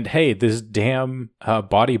 Yeah, and hey, this damn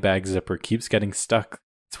body bag zipper keeps getting stuck.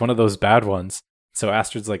 It's one of those bad ones. So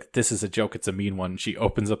Astrid's like, "This is a joke, it's a mean one." She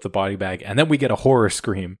opens up the body bag, and then we get a horror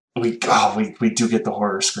scream. We do get the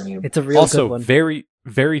horror scream. It's a real good one. Also, very,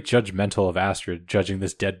 very judgmental of Astrid, judging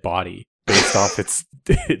this dead body based off its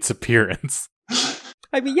appearance.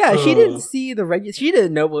 I mean, yeah, she didn't see she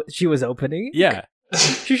didn't know what she was opening. Yeah.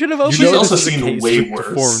 She should have opened it. She's also seen way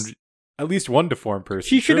worse. At least one deformed person.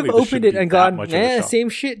 She should have opened it and gone, same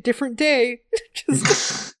shit, different day.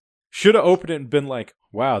 Should have opened it and been like,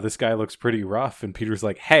 "Wow, this guy looks pretty rough." And Peter's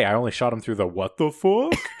like, "Hey, I only shot him through the what the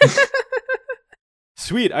fuck?"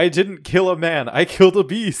 Sweet, I didn't kill a man. I killed a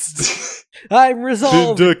beast. I'm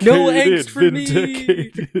resolved. No angst for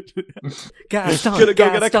me. Gaston, Gonna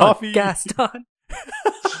go get a coffee. Gaston.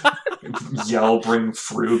 Yell, bring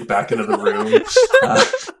Frug back into the room.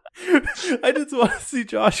 I just want to see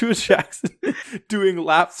Joshua Jackson doing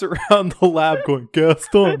laps around the lab going,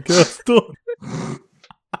 Gaston, Gaston.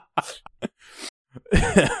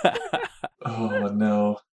 Oh,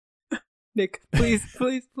 no. Nick, please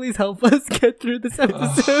help us get through this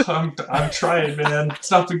episode. I'm trying, man. It's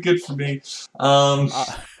not been good for me.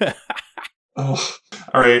 Oh,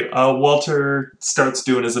 all right. Walter starts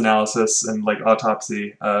doing his analysis and like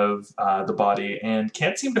autopsy of the body, and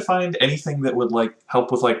can't seem to find anything that would like help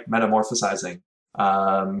with like metamorphosizing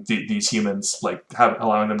these humans, like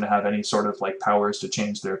allowing them to have any sort of like powers to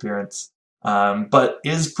change their appearance. But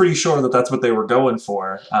is pretty sure that that's what they were going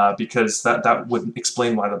for, because that would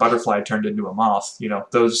explain why the butterfly turned into a moth. You know,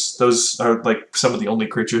 those are like some of the only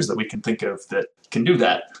creatures that we can think of that can do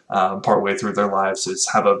that partway through their lives, is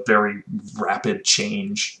have a very rapid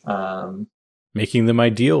change. Making them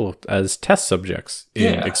ideal as test subjects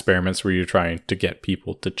in experiments where you're trying to get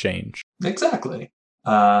people to change. Exactly.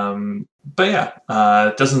 But yeah,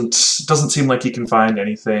 it doesn't seem like he can find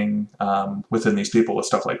anything within these people with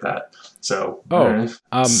stuff like that. So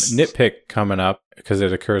nitpick coming up, because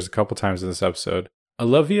it occurs a couple times in this episode.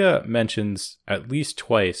 Olivia mentions at least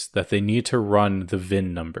twice that they need to run the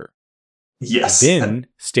VIN number. Yes. VIN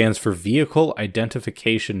stands for Vehicle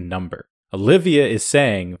Identification Number. Olivia is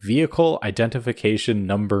saying Vehicle Identification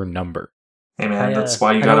Number. Hey man, that's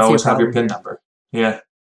why you gotta always have your PIN number. Yeah.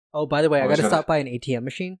 Oh, by the way, I gotta stop by an ATM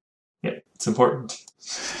machine. Yeah, it's important.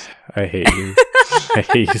 I hate you. I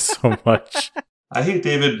hate you so much. I hate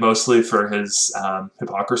David mostly for his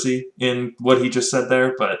hypocrisy in what he just said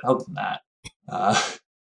there, but other than that,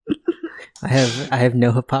 I have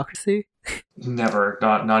no hypocrisy. Never,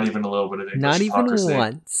 not even a little bit of English not even hypocrisy.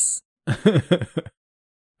 Once.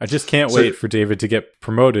 I just can't wait for David to get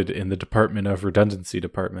promoted in the Department of Redundancy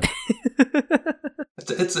Department.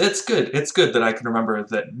 It's good. It's good that I can remember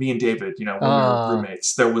that me and David, when we were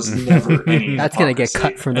roommates, there was never any. That's gonna get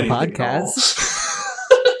cut from the podcast.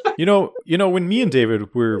 When me and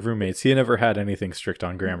David were roommates, he never had anything strict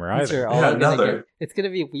on grammar either. It's gonna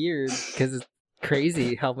be weird because it's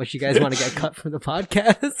crazy how much you guys want to get cut from the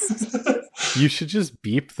podcast. You should just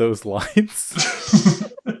beep those lines.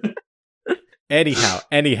 Anyhow.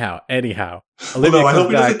 Olivia I hope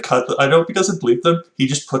he doesn't cut. I hope he doesn't bleep them. He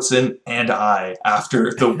just puts in "and I"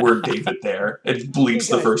 after the word David there, and bleeps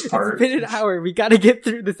the first part. It's been an hour. We got to get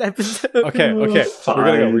through this episode. Okay. We're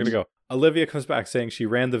gonna go. Olivia comes back saying she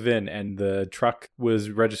ran the VIN and the truck was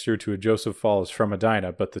registered to a Joseph Falls from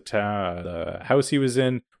Edina, but the house he was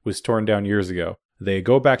in was torn down years ago. They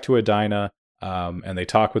go back to Edina. And they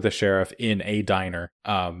talk with the sheriff in a diner,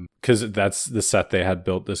 because that's the set they had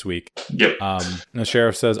built this week. Yep. And the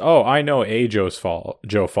sheriff says, "Oh, I know a Joe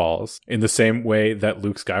Falls," in the same way that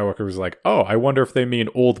Luke Skywalker was like, "Oh, I wonder if they mean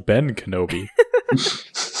old Ben Kenobi."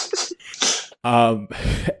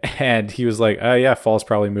 And he was like, "Yeah, Falls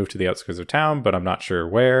probably moved to the outskirts of town, but I'm not sure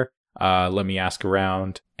where. Let me ask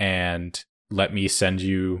around and let me send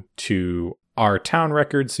you to our town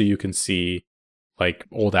records so you can see like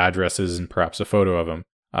old addresses and perhaps a photo of him."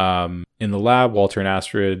 In the lab, Walter and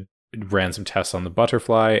Astrid ran some tests on the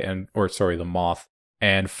butterfly the moth,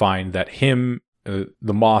 and find that the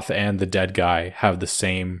moth and the dead guy have the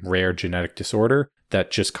same rare genetic disorder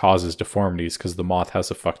that just causes deformities because the moth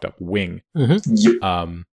has a fucked up wing.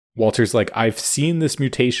 Mm-hmm. Walter's like, "I've seen this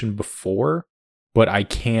mutation before, but I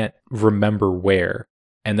can't remember where."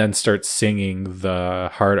 And then starts singing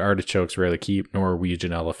the Hard Artichokes Rarely Keep,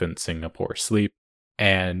 Norwegian Elephant Singapore Sleep.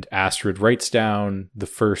 And Astrid writes down the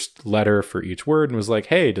first letter for each word and was like,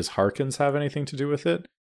 "Hey, does Harkins have anything to do with it?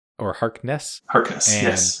 Or Harkness?" Harkness, and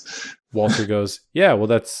yes. Walter goes, "Yeah, well,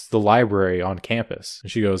 that's the library on campus."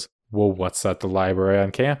 And she goes, "Well, what's at the library on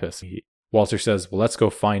campus?" Walter says, "Well, let's go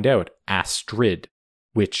find out." Astrid,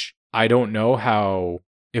 which I don't know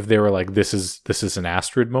if they were like, this is an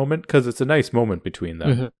Astrid moment, because it's a nice moment between them.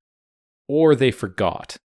 Mm-hmm. Or they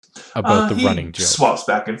forgot about the running joke. Swaps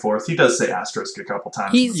back and forth. He does say asterisk a couple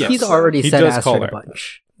times. He's already said asterisk a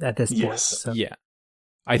bunch at this point. Yes. So. Yeah.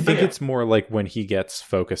 I think it's more like when he gets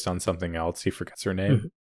focused on something else, he forgets her name. Mm-hmm.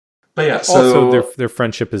 But yeah, so... Also, their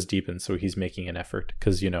friendship has deepened, so he's making an effort,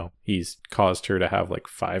 because, he's caused her to have like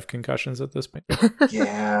 5 concussions at this point.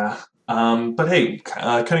 Yeah. But hey,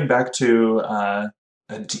 cutting back to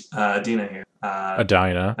Adina here.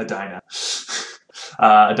 Adina.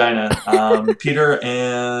 Peter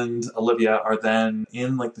and Olivia are then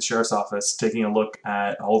in like the sheriff's office taking a look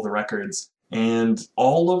at all the records, and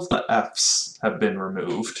all of the Fs have been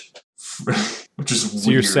removed, which is weird.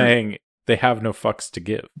 So you're saying they have no fucks to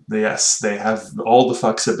give? Yes, they have. All the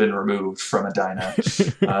fucks have been removed from Edina.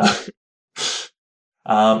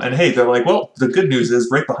 And hey, they're like, well, the good news is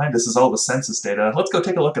right behind us is all the census data. Let's go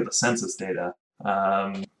take a look at the census data.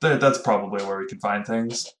 That's probably where we can find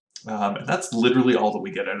things. And that's literally all that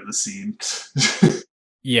we get out of the scene.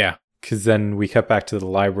 Yeah, because then we cut back to the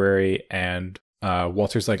library, and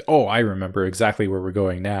Walter's like, oh, I remember exactly where we're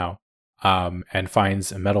going now, and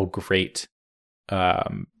finds a metal grate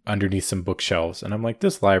underneath some bookshelves. And I'm like,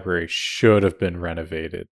 this library should have been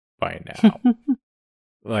renovated by now.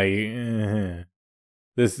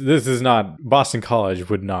 This is not... Boston College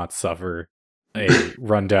would not suffer a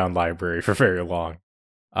rundown library for very long.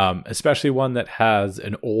 Especially one that has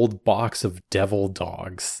an old box of devil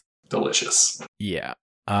dogs. Delicious. Yeah.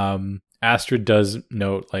 Astrid does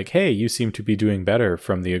note, like, hey, you seem to be doing better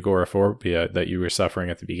from the agoraphobia that you were suffering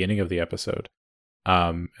at the beginning of the episode.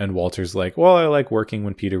 And Walter's like, well, I like working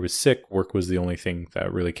when Peter was sick. Work was the only thing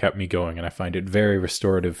that really kept me going, and I find it very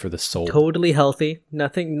restorative for the soul. Totally healthy.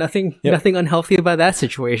 Nothing unhealthy about that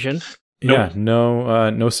situation. Yeah,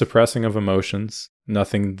 no suppressing of emotions.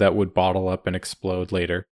 Nothing that would bottle up and explode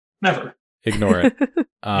later. Never. Ignore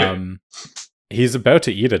it. He's about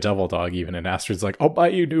to eat a devil dog even, and Astrid's like, I'll buy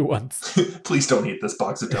you new ones. Please don't eat this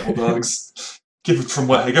box of devil dogs. Given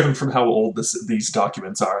from how old these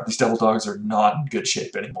documents are, these devil dogs are not in good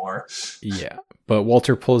shape anymore. Yeah, but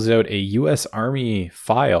Walter pulls out a U.S. Army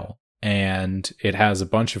file, and it has a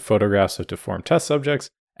bunch of photographs of deformed test subjects,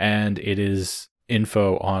 and it is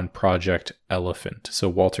info on Project Elephant. So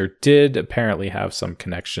Walter did apparently have some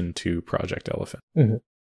connection to Project Elephant.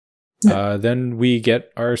 Mm-hmm. Then we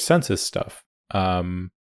get our census stuff.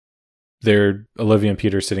 They're Olivia and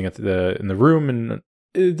Peter sitting in the room, and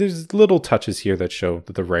there's little touches here that show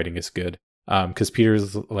that the writing is good. Because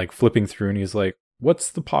Peter's like flipping through, and he's like,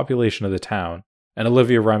 "What's the population of the town?" And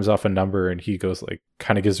Olivia rhymes off a number, and he goes like,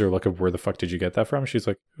 kind of gives her a look of, where the fuck did you get that from? She's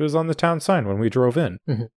like, it was on the town sign when we drove in.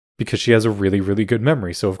 Mm-hmm. Because she has a really, really good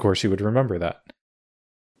memory, so of course she would remember that.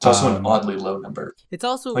 It's also an oddly low number. It's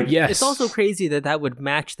also yes. It's also crazy that would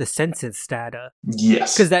match the census data.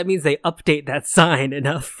 Yes. Because that means they update that sign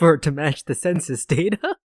enough for it to match the census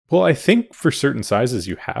data. Well, I think for certain sizes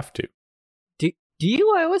you have to. Do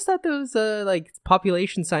you? I always thought those like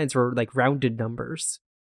population signs were like rounded numbers.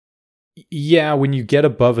 Yeah, when you get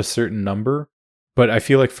above a certain number, but I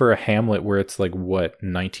feel like for a hamlet where it's like, what,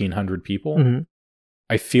 1,900 people? Mm-hmm.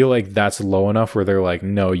 I feel like that's low enough where they're like,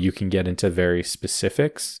 no, you can get into very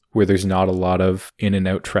specifics where there's not a lot of in and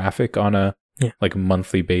out traffic on a like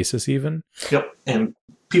monthly basis even. Yep. And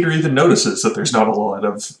Peter even notices that there's not a lot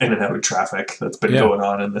of in and out traffic that's been going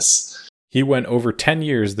on in this. He went over 10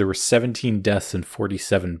 years, there were 17 deaths and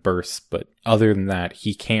 47 births, but other than that,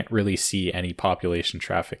 he can't really see any population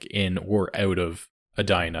traffic in or out of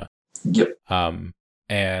Edina. Yep.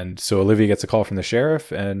 And so Olivia gets a call from the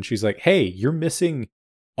sheriff, and she's like, hey, you're missing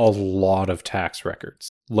a lot of tax records.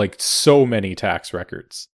 Like, so many tax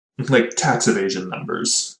records. Like, tax evasion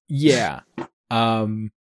numbers. Yeah.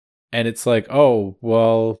 And it's like, oh,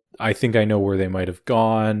 well, I think I know where they might have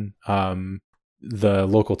gone. The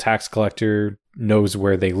local tax collector knows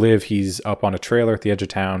where they live. He's up on a trailer at the edge of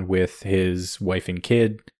town with his wife and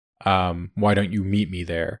kid. Why don't you meet me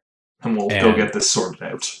there? And we'll go get this sorted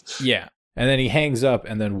out. Yeah. And then he hangs up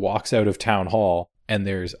and then walks out of town hall, and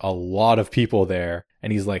there's a lot of people there.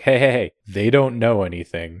 And he's like, hey, they don't know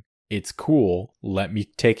anything. It's cool. Let me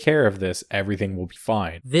take care of this. Everything will be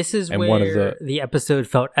fine. This is where the episode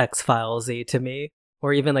felt X-Files-y to me,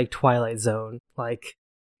 or even like Twilight Zone, like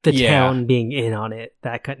the town being in on it,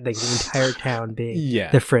 that kind, like the entire town being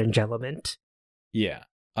the fringe element. Yeah.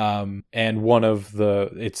 And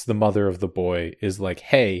it's the mother of the boy is like,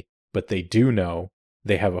 hey, but they do know.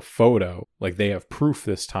 They have a photo, like they have proof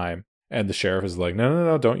this time. And the sheriff is like,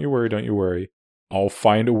 no, don't you worry. I'll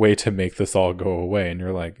find a way to make this all go away. And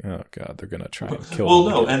you're like, oh god, they're gonna try and kill him. Well,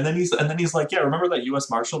 no, and then he's like, yeah, remember that U.S.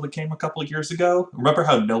 Marshal that came a couple of years ago? Remember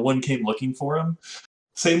how no one came looking for him?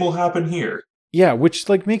 Same will happen here. Yeah, which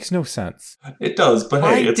like makes no sense. It does, but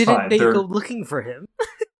hey, it's fine. Why didn't they go looking for him?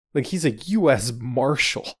 Like, he's a U.S.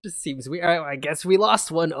 Marshal. Just seems weird. I guess we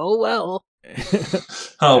lost one. Oh well.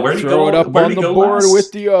 Where'd he go? Throw it up on the board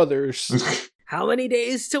with the others. How many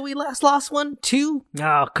days till we last lost one? 2?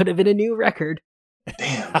 Oh, could have been a new record.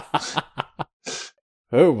 Damn.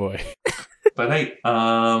 Oh boy. But hey,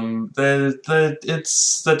 the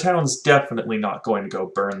town's definitely not going to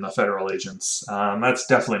go burn the federal agents. That's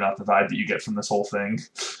definitely not the vibe that you get from this whole thing.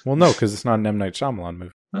 Well, no, because it's not an M. Night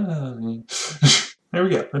Shyamalan movie. There we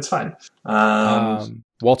go. That's fine.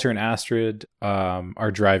 Walter and Astrid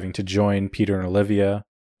are driving to join Peter and Olivia,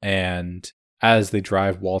 and as they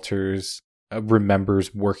drive, Walters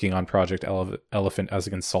remembers working on Project Elephant as a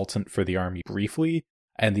consultant for the army briefly,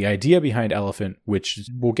 and the idea behind Elephant, which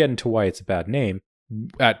we'll get into why it's a bad name,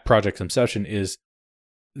 at Project Inception is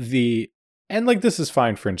and like this is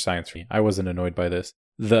fine Fringe science for me. I wasn't annoyed by this.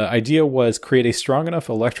 The idea was create a strong enough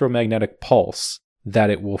electromagnetic pulse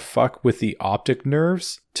that it will fuck with the optic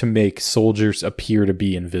nerves to make soldiers appear to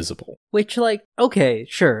be invisible. Which, like, okay,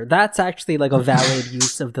 sure. That's actually, like, a valid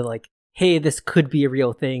use of the, like, hey, this could be a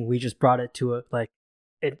real thing. We just brought it to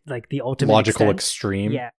the ultimate logical extent.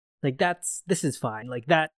 Extreme. Yeah. Like, this is fine. Like,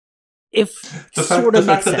 that, if the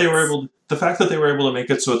fact that they were able to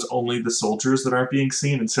make it so it's only the soldiers that aren't being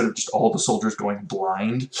seen instead of just all the soldiers going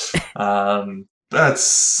blind.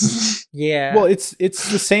 That's yeah. Well, it's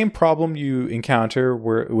the same problem you encounter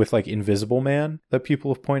with like Invisible Man that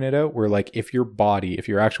people have pointed out, where like if your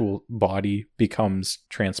actual body becomes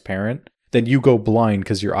transparent, then you go blind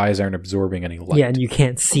because your eyes aren't absorbing any light. Yeah, and you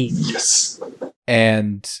can't see. Yes.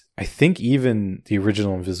 And I think even the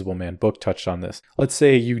original Invisible Man book touched on this. Let's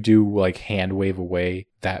say you do like hand wave away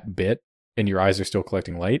that bit and your eyes are still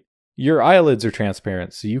collecting light. Your eyelids are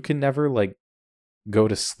transparent, so you can never like go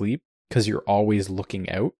to sleep because you're always looking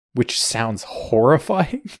out, which sounds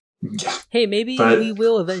horrifying. Yeah. Hey, maybe we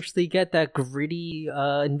will eventually get that gritty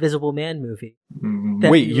Invisible Man movie.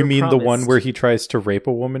 Wait, you mean promised. The one where he tries to rape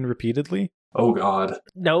a woman repeatedly? Oh, God.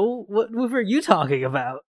 No, what movie are you talking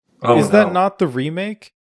about? Is that not the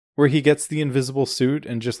remake? Where he gets the invisible suit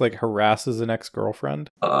and just like harasses an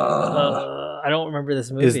ex-girlfriend? I don't remember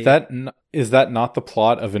this movie. Is that not the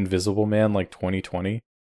plot of Invisible Man like 2020?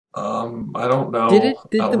 I don't know. Did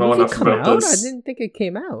the movie come out? I didn't think it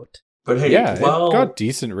came out. But hey, yeah, it got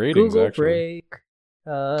decent ratings. Google actually. break.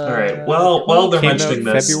 All right. Well, they're mentioning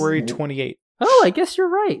this. February 28th. Oh, I guess you're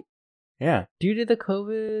right. Yeah. Due to the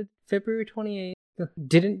COVID, February 28th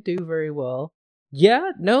didn't do very well.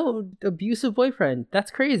 Yeah, no, abusive boyfriend.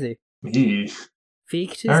 That's crazy.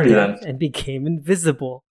 Faked his death and became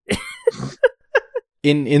invisible.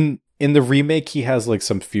 In the remake, he has like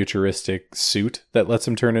some futuristic suit that lets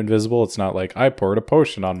him turn invisible. It's not like I poured a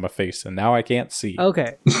potion on my face and now I can't see.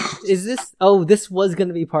 Okay, is this? Oh, this was going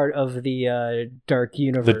to be part of the Dark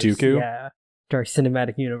Universe. The Dooku, yeah, Dark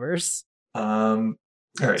Cinematic Universe. All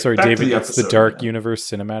right, sorry, David. It's the Dark Universe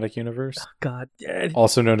Cinematic Universe. Oh, God,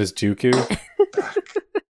 also known as Dooku.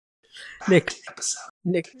 Nick,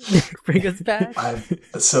 bring us back.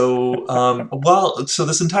 So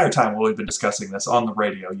this entire time while we've been discussing this on the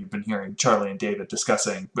radio, you've been hearing Charlie and David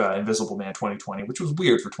discussing Invisible Man 2020, which was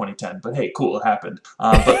weird for 2010, but hey, cool, it happened.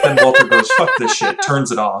 But then Walter goes, fuck this shit,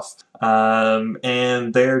 turns it off.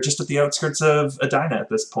 And they're just at the outskirts of Edina at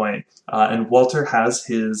this point. And Walter has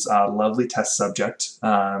his lovely test subject,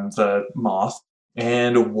 the moth,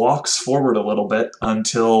 and walks forward a little bit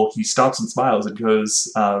until he stops and smiles and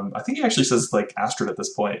goes, I think he actually says, like, Astrid at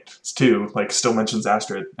this point, too, like, still mentions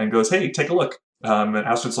Astrid, and goes, hey, take a look. And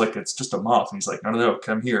Astrid's like, it's just a moth. And he's like, no,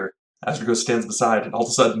 come here. Astrid goes, stands beside, and all of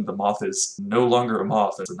a sudden the moth is no longer a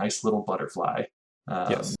moth. It's a nice little butterfly.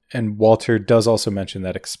 Yes, and Walter does also mention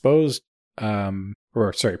that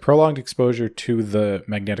prolonged exposure to the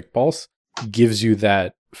magnetic pulse gives you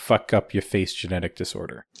that fuck up your face genetic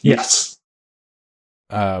disorder. Yes.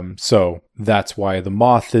 So that's why the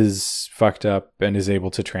moth is fucked up and is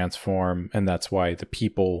able to transform, and that's why the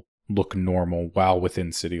people look normal while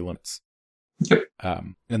within city limits. Yep.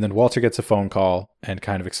 And then Walter gets a phone call and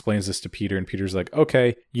kind of explains this to Peter, and Peter's like,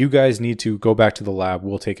 okay, you guys need to go back to the lab.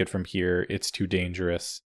 We'll take it from here. It's too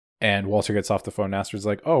dangerous. And Walter gets off the phone, and Astrid's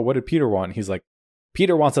like, oh, what did Peter want? And he's like,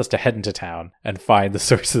 Peter wants us to head into town and find the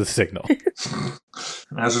source of the signal.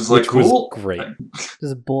 And Astrid's like, cool. Was great.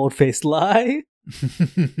 There's a bold-faced lie.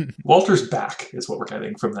 Walter's back is what we're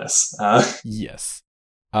getting from this. Yes.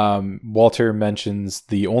 Walter mentions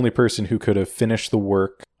the only person who could have finished the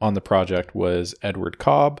work on the project was Edward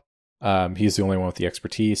Cobb. He's the only one with the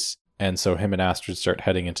expertise, and so him and Astrid start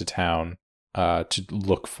heading into town to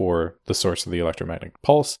look for the source of the electromagnetic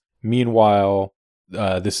pulse. Meanwhile,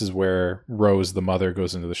 this is where Rose, the mother,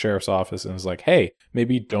 goes into the sheriff's office and is like, hey,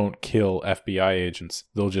 maybe don't kill FBI agents.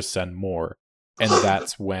 They'll just send more. And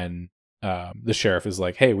that's when the sheriff is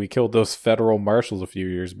like, hey, we killed those federal marshals a few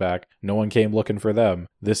years back. No one came looking for them.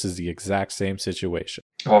 This is the exact same situation.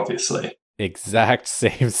 Obviously. Exact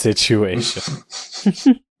same situation.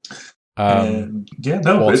 Walter,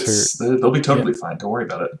 they'll be totally fine. Don't worry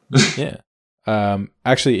about it. Yeah.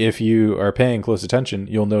 Actually, if you are paying close attention,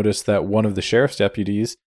 you'll notice that one of the sheriff's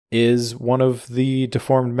deputies is one of the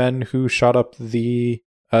deformed men who shot up the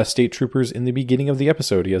state troopers in the beginning of the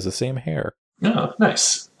episode. He has the same hair. Oh,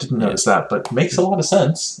 nice. Didn't notice that, but makes a lot of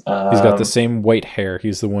sense. He's got the same white hair.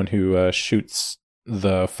 He's the one who shoots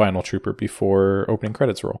the final trooper before opening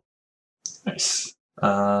credits roll. Nice.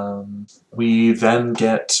 We then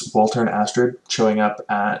get Walter and Astrid showing up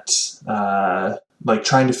at,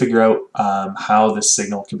 trying to figure out how this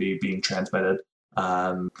signal can be being transmitted.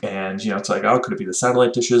 And, it's like, oh, could it be the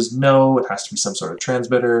satellite dishes? No, it has to be some sort of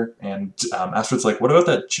transmitter. And Astrid's like, what about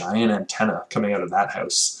that giant antenna coming out of that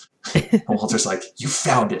house? And Walter's like, you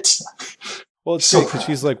found it. Well, it's great because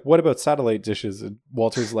she's like, what about satellite dishes? And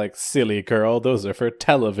Walter's like, silly girl, those are for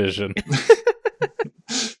television.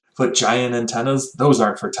 But giant antennas, those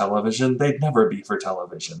aren't for television. They'd never be for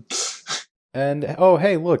television. And, oh,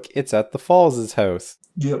 hey, look, it's at the Falls' house.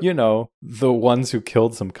 Yep. You know, the ones who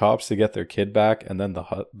killed some cops to get their kid back, and then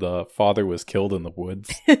the father was killed in the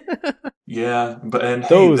woods. Yeah, but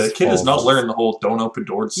Those hey, the kid has not Falls. learned the whole don't open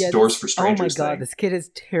doors for strangers Oh my god, thing. this kid has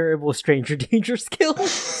terrible stranger danger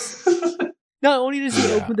skills. Not only does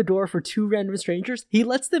he open the door for two random strangers, he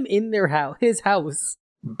lets them in his house.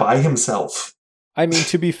 By himself. I mean,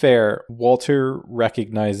 to be fair, Walter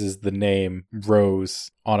recognizes the name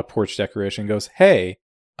Rose on a porch decoration and goes, hey,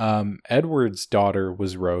 Edward's daughter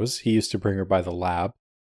was Rose. He used to bring her by the lab.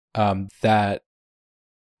 That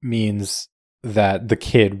means that the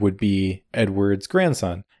kid would be Edward's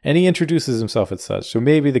grandson. And he introduces himself as such. So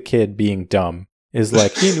maybe the kid, being dumb, is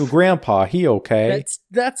like, he knew grandpa, he okay.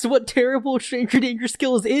 That's what terrible stranger danger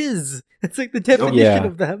skills is. It's like the definition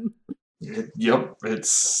of them. Yep,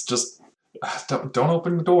 it's just, don't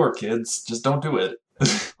open the door, kids. Just don't do it.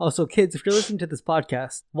 Also, kids, if you're listening to this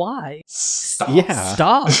podcast, why? Stop. Yeah.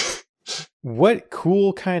 Stop. What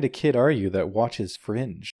cool kind of kid are you that watches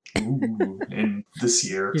Fringe? Ooh, in this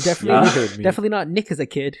year. You're definitely not Nick as a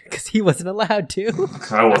kid, because he wasn't allowed to.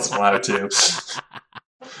 I wasn't allowed to.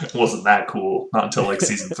 It wasn't that cool. Not until like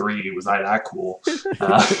season 3 was I that cool.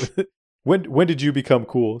 When did you become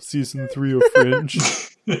cool? Season 3 of Fringe?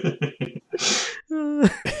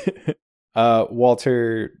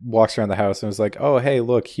 Walter walks around the house and was like, oh, hey,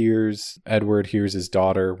 look, here's Edward, here's his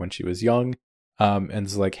daughter when she was young. And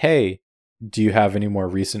is like, hey, do you have any more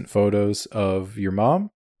recent photos of your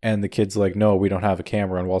mom? And the kid's like, no, we don't have a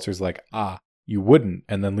camera. And Walter's like, you wouldn't.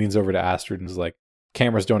 And then leans over to Astrid and is like,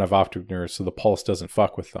 cameras don't have optic nerves, so the pulse doesn't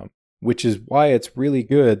fuck with them. Which is why it's really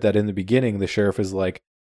good that in the beginning, the sheriff is like,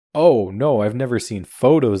 oh, no, I've never seen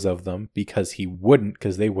photos of them, because he wouldn't,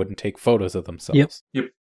 because they wouldn't take photos of themselves. Yep.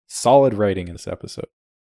 Solid writing in this episode.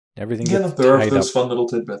 Everything gets there are tied those up. fun little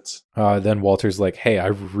tidbits. Then Walter's like, hey, I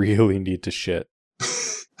really need to shit.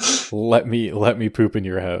 Let me poop in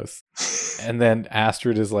your house. And then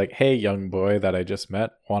Astrid is like, hey, young boy that I just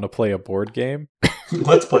met, want to play a board game?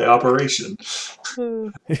 Let's play Operation.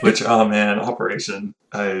 Which, oh man, Operation.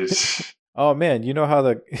 Oh man, you know how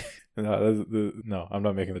No, I'm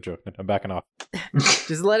not making the joke. I'm backing off.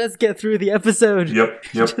 Just let us get through the episode. Yep.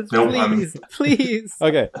 Just please.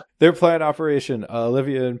 Okay, they're playing Operation.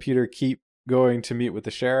 Olivia and Peter keep going to meet with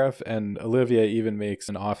the sheriff, and Olivia even makes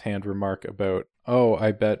an offhand remark about, oh,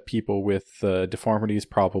 I bet people with deformities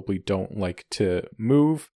probably don't like to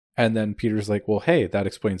move. And then Peter's like, well, hey, that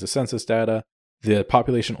explains the census data. The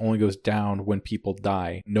population only goes down when people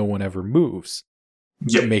die. No one ever moves.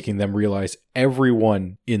 Yep. Making them realize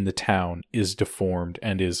everyone in the town is deformed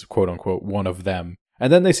and is, quote unquote, one of them.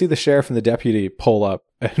 And then they see the sheriff and the deputy pull up,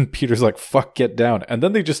 and Peter's like, fuck, get down. And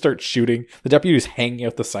then they just start shooting. The deputy's hanging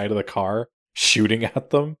out the side of the car, shooting at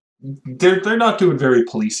them. They're not doing very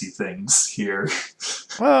policey things here.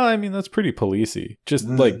 Well, I mean, that's pretty policey. Just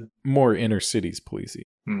like more inner cities policey.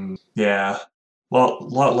 Yeah. Well, a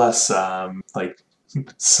lot less like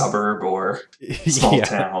suburb or small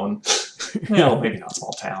town. Maybe not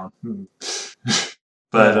small town.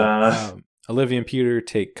 But Olivia and Peter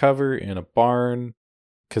take cover in a barn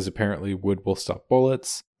because apparently wood will stop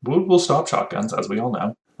bullets. Wood will stop shotguns, as we all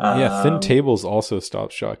know. Thin tables also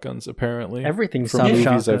stop shotguns, apparently. Everything from stops movies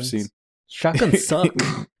shotguns. I've seen. Shotguns suck.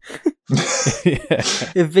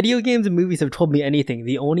 If video games and movies have told me anything,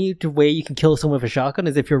 the only way you can kill someone with a shotgun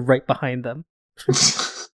is if you're right behind them.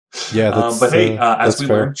 Yeah, that's, but hey, as we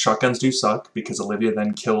fair. learned, shotguns do suck because Olivia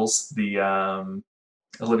then kills the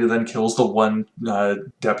one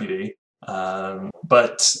deputy.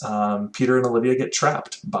 But Peter and Olivia get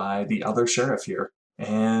trapped by the other sheriff here.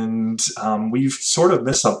 And we've sort of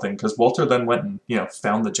missed something because Walter then went and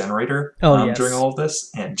found the generator during all of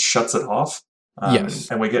this and shuts it off. Yes.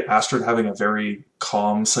 And we get Astrid having a very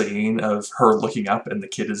calm scene of her looking up and the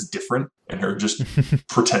kid is different and her just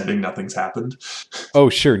pretending nothing's happened. Oh,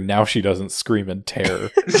 sure. Now she doesn't scream in terror.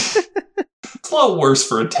 It's It's a lot worse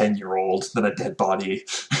for a 10-year-old than a dead body.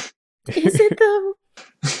 Is it though?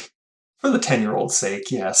 For the 10-year-old's sake,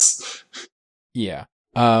 yes. Yeah.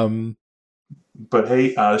 But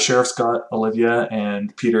hey, the sheriff's got Olivia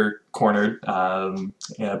and Peter cornered.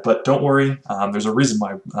 But don't worry, there's a reason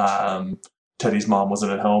why Teddy's mom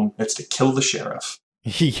wasn't at home. It's to kill the sheriff.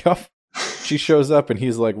 Yup. She shows up and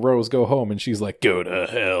he's like, Rose, go home. And she's like, go to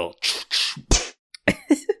hell.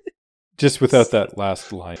 Just without that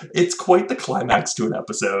last line. It's quite the climax to an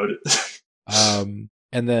episode. And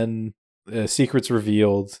then secrets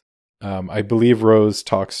revealed. I believe Rose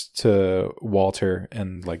talks to Walter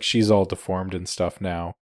and like she's all deformed and stuff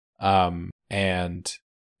now. And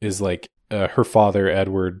is like, her father,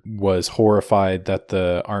 Edward, was horrified that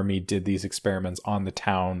the army did these experiments on the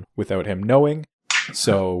town without him knowing.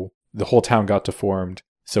 So the whole town got deformed.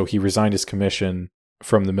 So he resigned his commission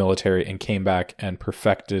from the military and came back and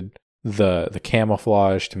perfected the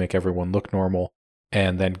camouflage to make everyone look normal,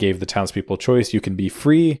 and then gave the townspeople a choice. You can be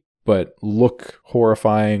free, but look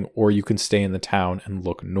horrifying, or you can stay in the town and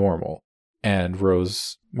look normal. And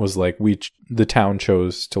Rose was like, the town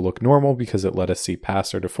chose to look normal because it let us see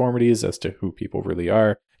past our deformities as to who people really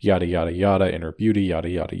are. Yada, yada, yada, inner beauty, yada,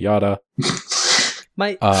 yada, yada.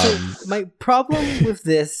 My problem with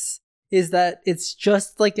this is that it's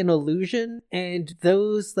just like an illusion, and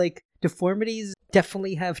those like deformities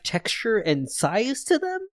definitely have texture and size to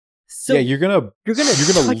them. So yeah, you're gonna touch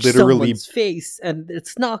literally someone's face, and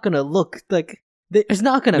it's not gonna look like it's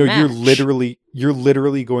not gonna match. You're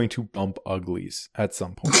literally going to bump uglies at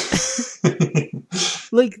some point.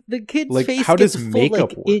 Like the kid's like, face how gets does a full makeup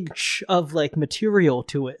like work? inch of like material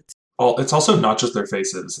to it. Well, it's also not just their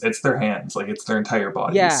faces; it's their hands. Like it's their entire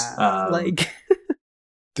bodies. Yeah, like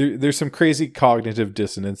there's some crazy cognitive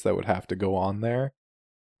dissonance that would have to go on there.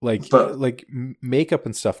 Like makeup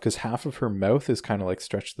and stuff, because half of her mouth is kind of like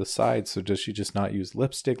stretched to the side. So does she just not use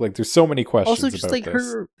lipstick? Like there's so many questions. Also, just about like this.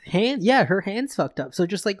 her hand, her hand's fucked up. So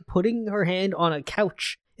just like putting her hand on a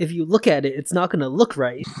couch, if you look at it, it's not gonna look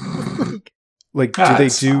right.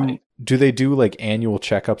 Do they do like annual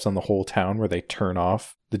checkups on the whole town where they turn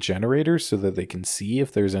off the generators so that they can see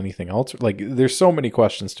if there's anything else? Like there's so many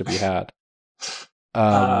questions to be had.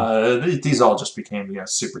 These all just became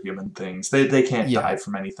superhuman things. They can't die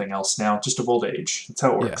from anything else now, just of old age. That's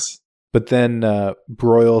how it works. Yeah. But then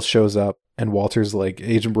Broyle shows up and Walter's like,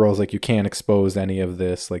 Agent Broyle's like, you can't expose any of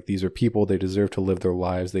this. Like these are people, they deserve to live their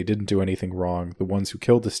lives. They didn't do anything wrong. The ones who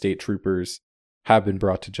killed the state troopers have been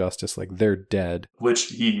brought to justice. Like they're dead. Which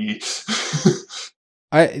he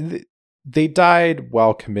they died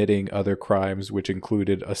while committing other crimes, which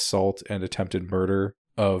included assault and attempted murder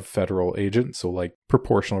of federal agents, so like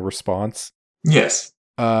proportional response. Yes.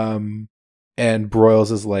 And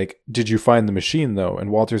Broyles is like, did you find the machine though?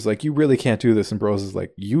 And Walter's like, you really can't do this. And Broyles is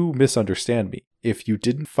like, you misunderstand me. If you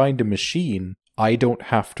didn't find a machine, I don't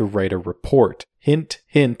have to write a report. Hint,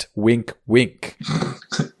 hint, wink, wink.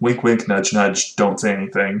 Wink, wink, nudge, nudge, don't say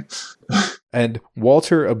anything. And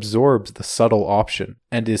Walter absorbs the subtle option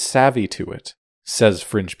and is savvy to it, says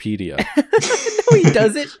Fringepedia. No, he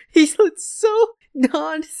doesn't. He's so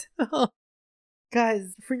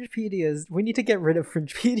guys, Fringepedias, we need to get rid of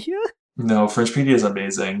Fringepedia. No, Fringepedia is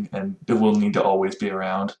amazing, and it will need to always be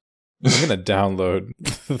around. I'm gonna download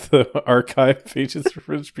the archive pages for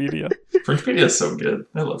Fringepedia. Fringepedia is so good.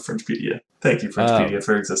 I love Fringepedia. Thank you, Fringepedia,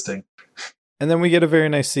 for existing. And then we get a very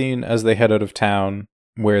nice scene as they head out of town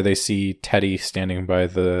where they see Teddy standing by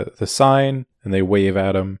the sign, and they wave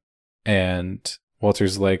at him, and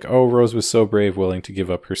Walter's like, oh, Rose was so brave, willing to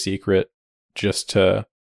give up her secret just to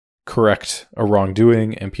correct a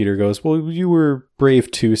wrongdoing. And Peter goes, well, you were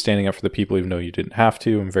brave too, standing up for the people even though you didn't have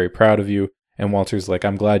to. I'm very proud of you. And Walter's like,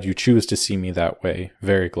 I'm glad you choose to see me that way.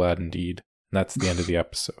 Very glad indeed. And that's the end of the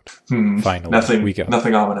episode. Finally.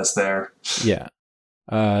 Nothing ominous there. Yeah.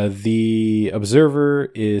 The Observer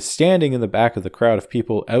is standing in the back of the crowd of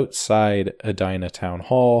people outside Edina Town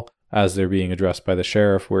Hall as they're being addressed by the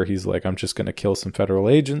sheriff, where he's like, I'm just going to kill some federal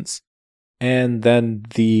agents. And then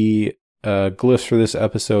the glyphs for this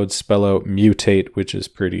episode spell out mutate, which is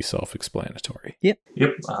pretty self-explanatory. Yep.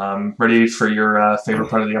 Ready for your favorite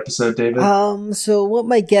part of the episode, David? So what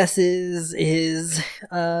my guess is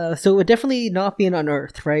so it would definitely not be on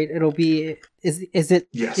Earth, right? It'll be is it?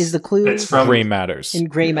 Yes. Is the clue? It's from Gray Matters. In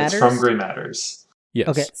Gray Matters. It's from Gray Matters. Yes.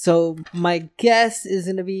 Okay, so my guess is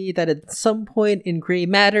going to be that at some point in Gray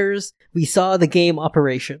Matters, we saw the game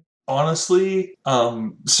Operation. Honestly,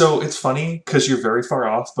 so it's funny because you're very far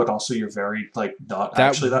off, but also you're very not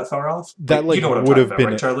actually that far off. That you know what I'm would have about, been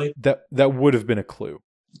right, Charlie? That would have been a clue.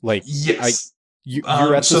 Like yes.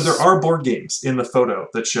 You're at there are board games in the photo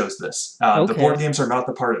that shows this. Okay. The board games are not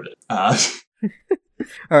the part of it.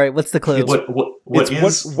 All right, what's the clue?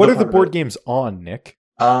 What are the board games on, Nick?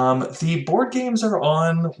 The board games are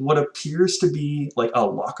on what appears to be like a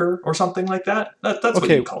locker or something like that. That's what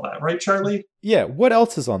you call that, right, Charlie? Yeah. What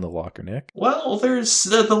else is on the locker, Nick? Well, there's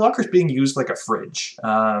the locker's being used like a fridge.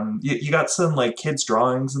 You got some like kids'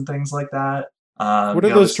 drawings and things like that. What are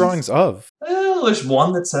those drawings of? Well, there's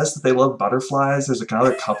one that says that they love butterflies. There's like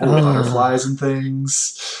another couple of butterflies and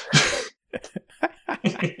things.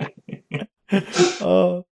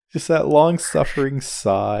 Oh, just that long-suffering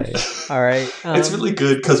sigh. All right. It's really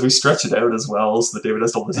good because we stretch it out as well, so that David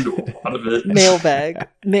has to listen to a lot of it. Mailbag.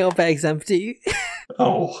 Mailbag's empty.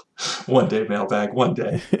 Oh, one day, mailbag. One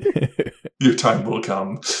day, your time will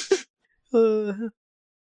come.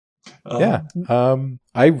 Yeah.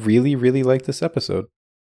 I really, really like this episode.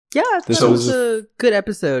 Yeah, this was a good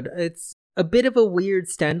episode. It's a bit of a weird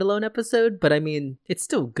standalone episode, but I mean, it's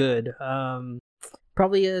still good.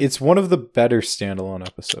 Probably it's one of the better standalone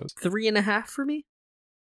episodes. 3.5 for me.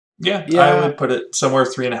 Yeah, I would put it somewhere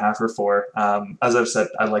 3.5 or 4. As I've said,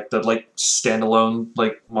 I like the standalone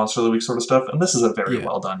Monster of the Week sort of stuff, and this is a very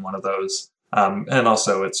well done one of those. And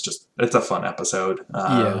also, it's a fun episode.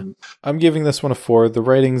 I'm giving this one a 4. The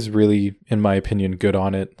writing's really, in my opinion, good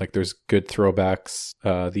on it. Like, there's good throwbacks.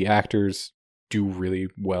 The actors do really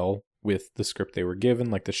well with the script they were given,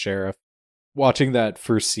 like the sheriff. Watching that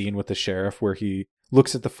first scene with the sheriff where he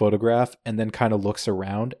looks at the photograph and then kind of looks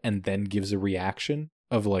around and then gives a reaction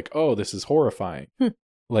of like, oh, this is horrifying.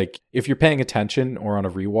 Like, if you're paying attention or on a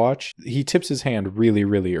rewatch, he tips his hand really,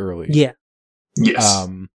 really early. Yeah. Yes.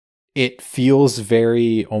 It feels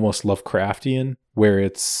very almost Lovecraftian, where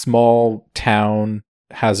it's small town,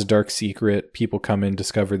 has a dark secret, people come in,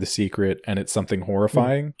 discover the secret, and it's something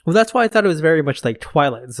horrifying. Well, that's why I thought it was very much like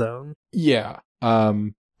Twilight Zone. Yeah.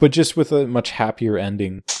 But just with a much happier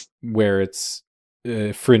ending, where it's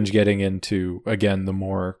Fringe getting into, again, the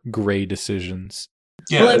more gray decisions.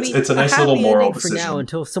 Yeah, well, it's a nice little moral decision. For now,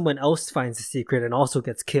 until someone else finds the secret and also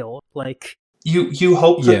gets killed. Like, you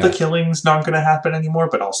hope that the killing's not going to happen anymore,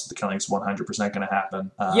 but also the killing's 100% going to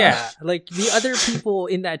happen. Like the other people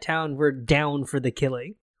in that town were down for the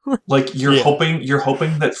killing. Like you're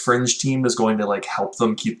hoping that Fringe team is going to like help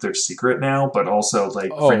them keep their secret now, but also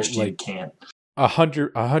like Fringe team can't.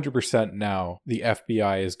 100% now. The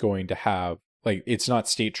FBI is going to have it's not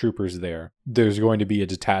state troopers there. There's going to be a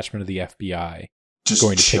detachment of the FBI just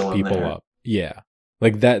going to pick people there. up. Yeah.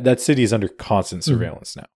 Like that city is under constant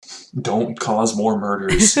surveillance now. Don't cause more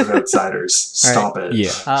murders of outsiders. Stop it.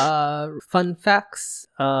 Yeah. Fun facts.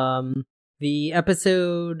 The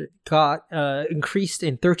episode got increased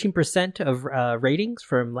in 13% of ratings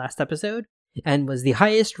from last episode and was the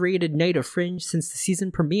highest rated night of Fringe since the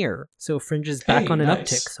season premiere. So Fringe is back on an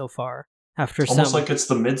uptick so far. After almost like it's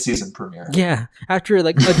the mid-season premiere. Yeah. After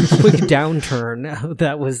like a quick downturn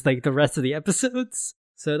that was like the rest of the episodes.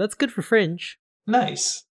 So that's good for Fringe.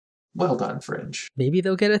 Nice. Well done, Fringe. Maybe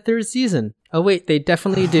they'll get a 3rd season. Oh wait, they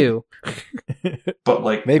definitely do. But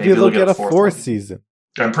like maybe they'll get a 4th season.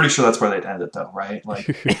 I'm pretty sure that's where they'd end it though, right? Like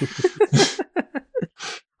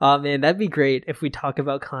oh man, that'd be great if we talk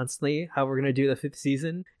about constantly how we're gonna do the 5th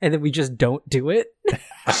season and then we just don't do it.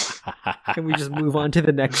 And we just move on to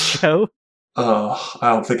the next show. Oh, I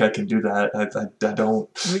don't think I can do that. I don't.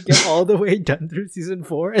 We get all the way done through season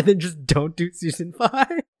 4 and then just don't do season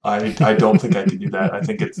 5. I don't think I can do that. I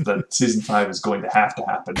think it's that season 5 is going to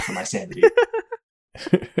happen for my sanity.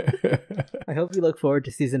 I hope you look forward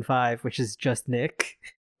to season 5, which is just Nick.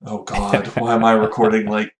 Oh God, why am I recording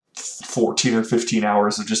like 14 or 15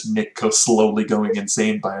 hours of just Nick slowly going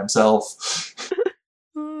insane by himself?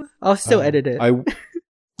 I'll still edit it.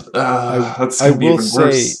 That's I will say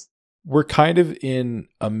worse. We're kind of in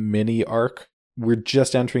a mini arc. We're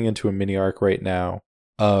just entering into a mini arc right now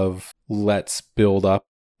of let's build up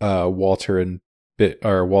Walter and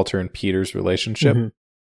Peter's relationship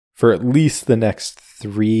for at least the next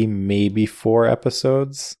 3, maybe 4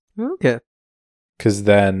 episodes. Okay. Because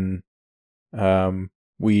then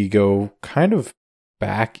we go kind of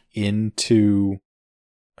back into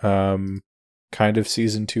kind of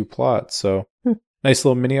season 2 plot. So nice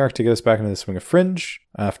little mini arc to get us back into the swing of Fringe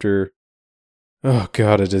after, oh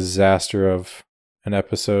God, a disaster of an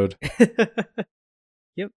episode.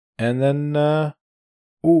 Yep. And then,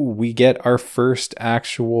 we get our first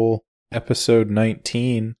actual episode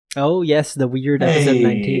 19. Oh, yes, the weird episode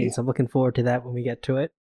 19. So I'm looking forward to that when we get to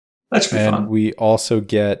it. That should be fun. And we also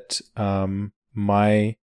get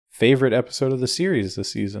my favorite episode of the series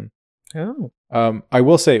this season. Oh. I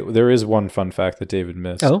will say there is one fun fact that David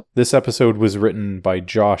missed. Oh? This episode was written by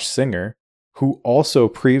Josh Singer, who also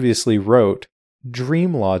previously wrote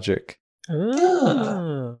Dream Logic.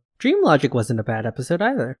 Oh. Dream Logic wasn't a bad episode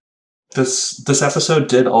either. This episode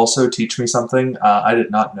did also teach me something. I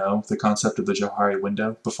did not know the concept of the Johari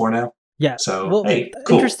window before now. Yeah. So, well, hey,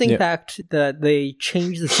 cool. Interesting fact that they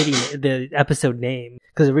changed the episode name,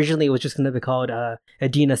 because originally it was just going to be called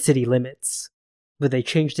Adina City Limits, but they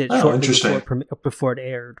changed it shortly before it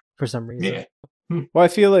aired for some reason. Yeah. Well, I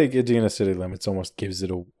feel like Adina City Limits almost gives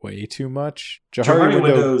it away too much. Johari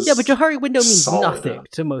Windows. Yeah, but Johari Window means nothing though.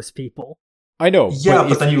 to most people. I know. Yeah,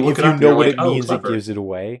 but then you look it up, if you know what like, it means, clever. it gives it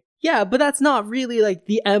away. Yeah, but that's not really like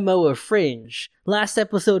the MO of Fringe. Last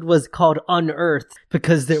episode was called Unearthed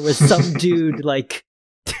because there was some dude like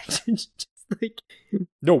just like.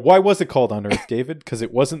 No, why was it called Unearthed, David? Because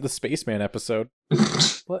it wasn't the Spaceman episode.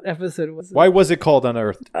 What episode was it? Why was it called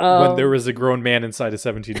Unearthed when there was a grown man inside a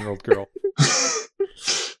 17-year-old girl?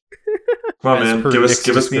 Come on, man, give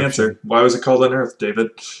us the answer. Why was it called Unearthed, David?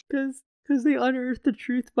 Because they unearthed the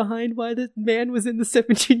truth behind why the man was in the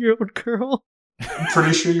 17-year-old girl. I'm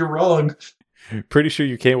pretty sure you're wrong. Pretty sure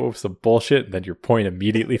you came up with some bullshit and then your point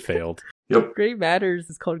immediately failed. Yep. Gray Matters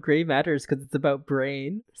is called Gray Matters because it's about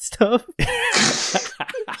brain stuff.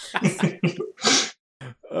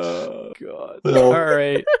 Oh, God. All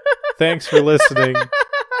right. Thanks for listening.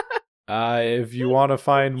 If you want to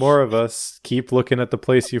find more of us, keep looking at the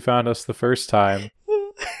place you found us the first time,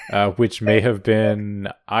 which may have been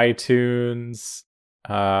iTunes,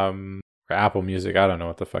 or Apple Music. I don't know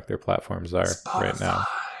what the fuck their platforms are right now.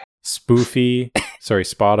 Spotify,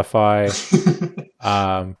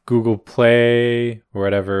 Google Play, or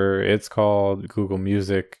whatever it's called, Google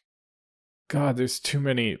Music. God, there's too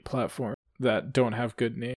many platforms that don't have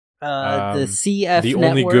good names. The CF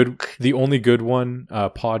Network. The only good one,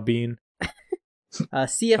 Podbean.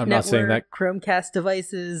 CF I'm Network, not saying that. Chromecast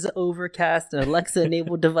devices, Overcast, an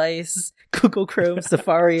Alexa-enabled device, Google Chrome,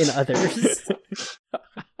 Safari, and others.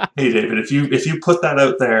 Hey, David, if you put that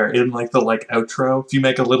out there in the outro, if you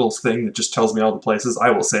make a little thing that just tells me all the places, I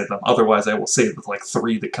will say them. Otherwise, I will say the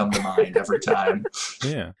 3 that come to mind every time.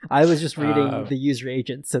 Yeah. I was just reading the user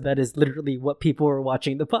agent, so that is literally what people were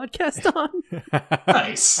watching the podcast on.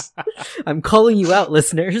 Nice. I'm calling you out,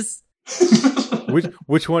 listeners.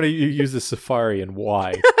 Which one of you uses Safari and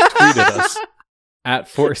why? Tweet at us at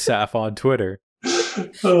ForceSaf on Twitter.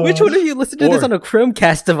 Which one of you listened to this on a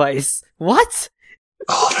Chromecast device? What?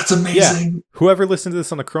 Oh, that's amazing. Yeah. Whoever listened to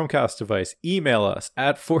this on a Chromecast device, email us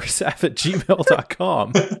at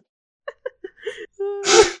forcesaf@gmail.com.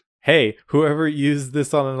 Hey, whoever used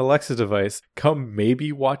this on an Alexa device, come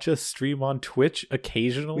maybe watch us stream on Twitch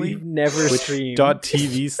occasionally. We've never streamed.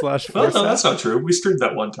 .tv/forcesaf. Oh, no, that's not true. We streamed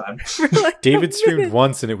that one time. David streamed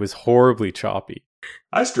once and it was horribly choppy.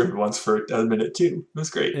 I streamed once for a minute too. It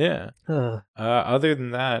was great. Yeah. Other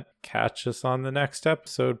than that, catch us on the next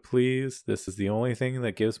episode, please. This is the only thing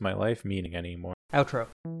that gives my life meaning anymore. Outro.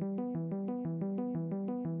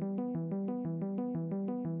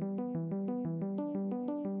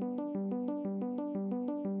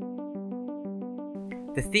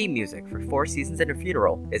 The theme music for Four Seasons and a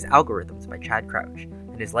Funeral is Algorithms by Chad Crouch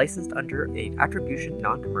and is licensed under a Attribution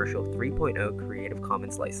Non-Commercial 3.0 Creative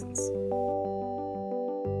Commons license.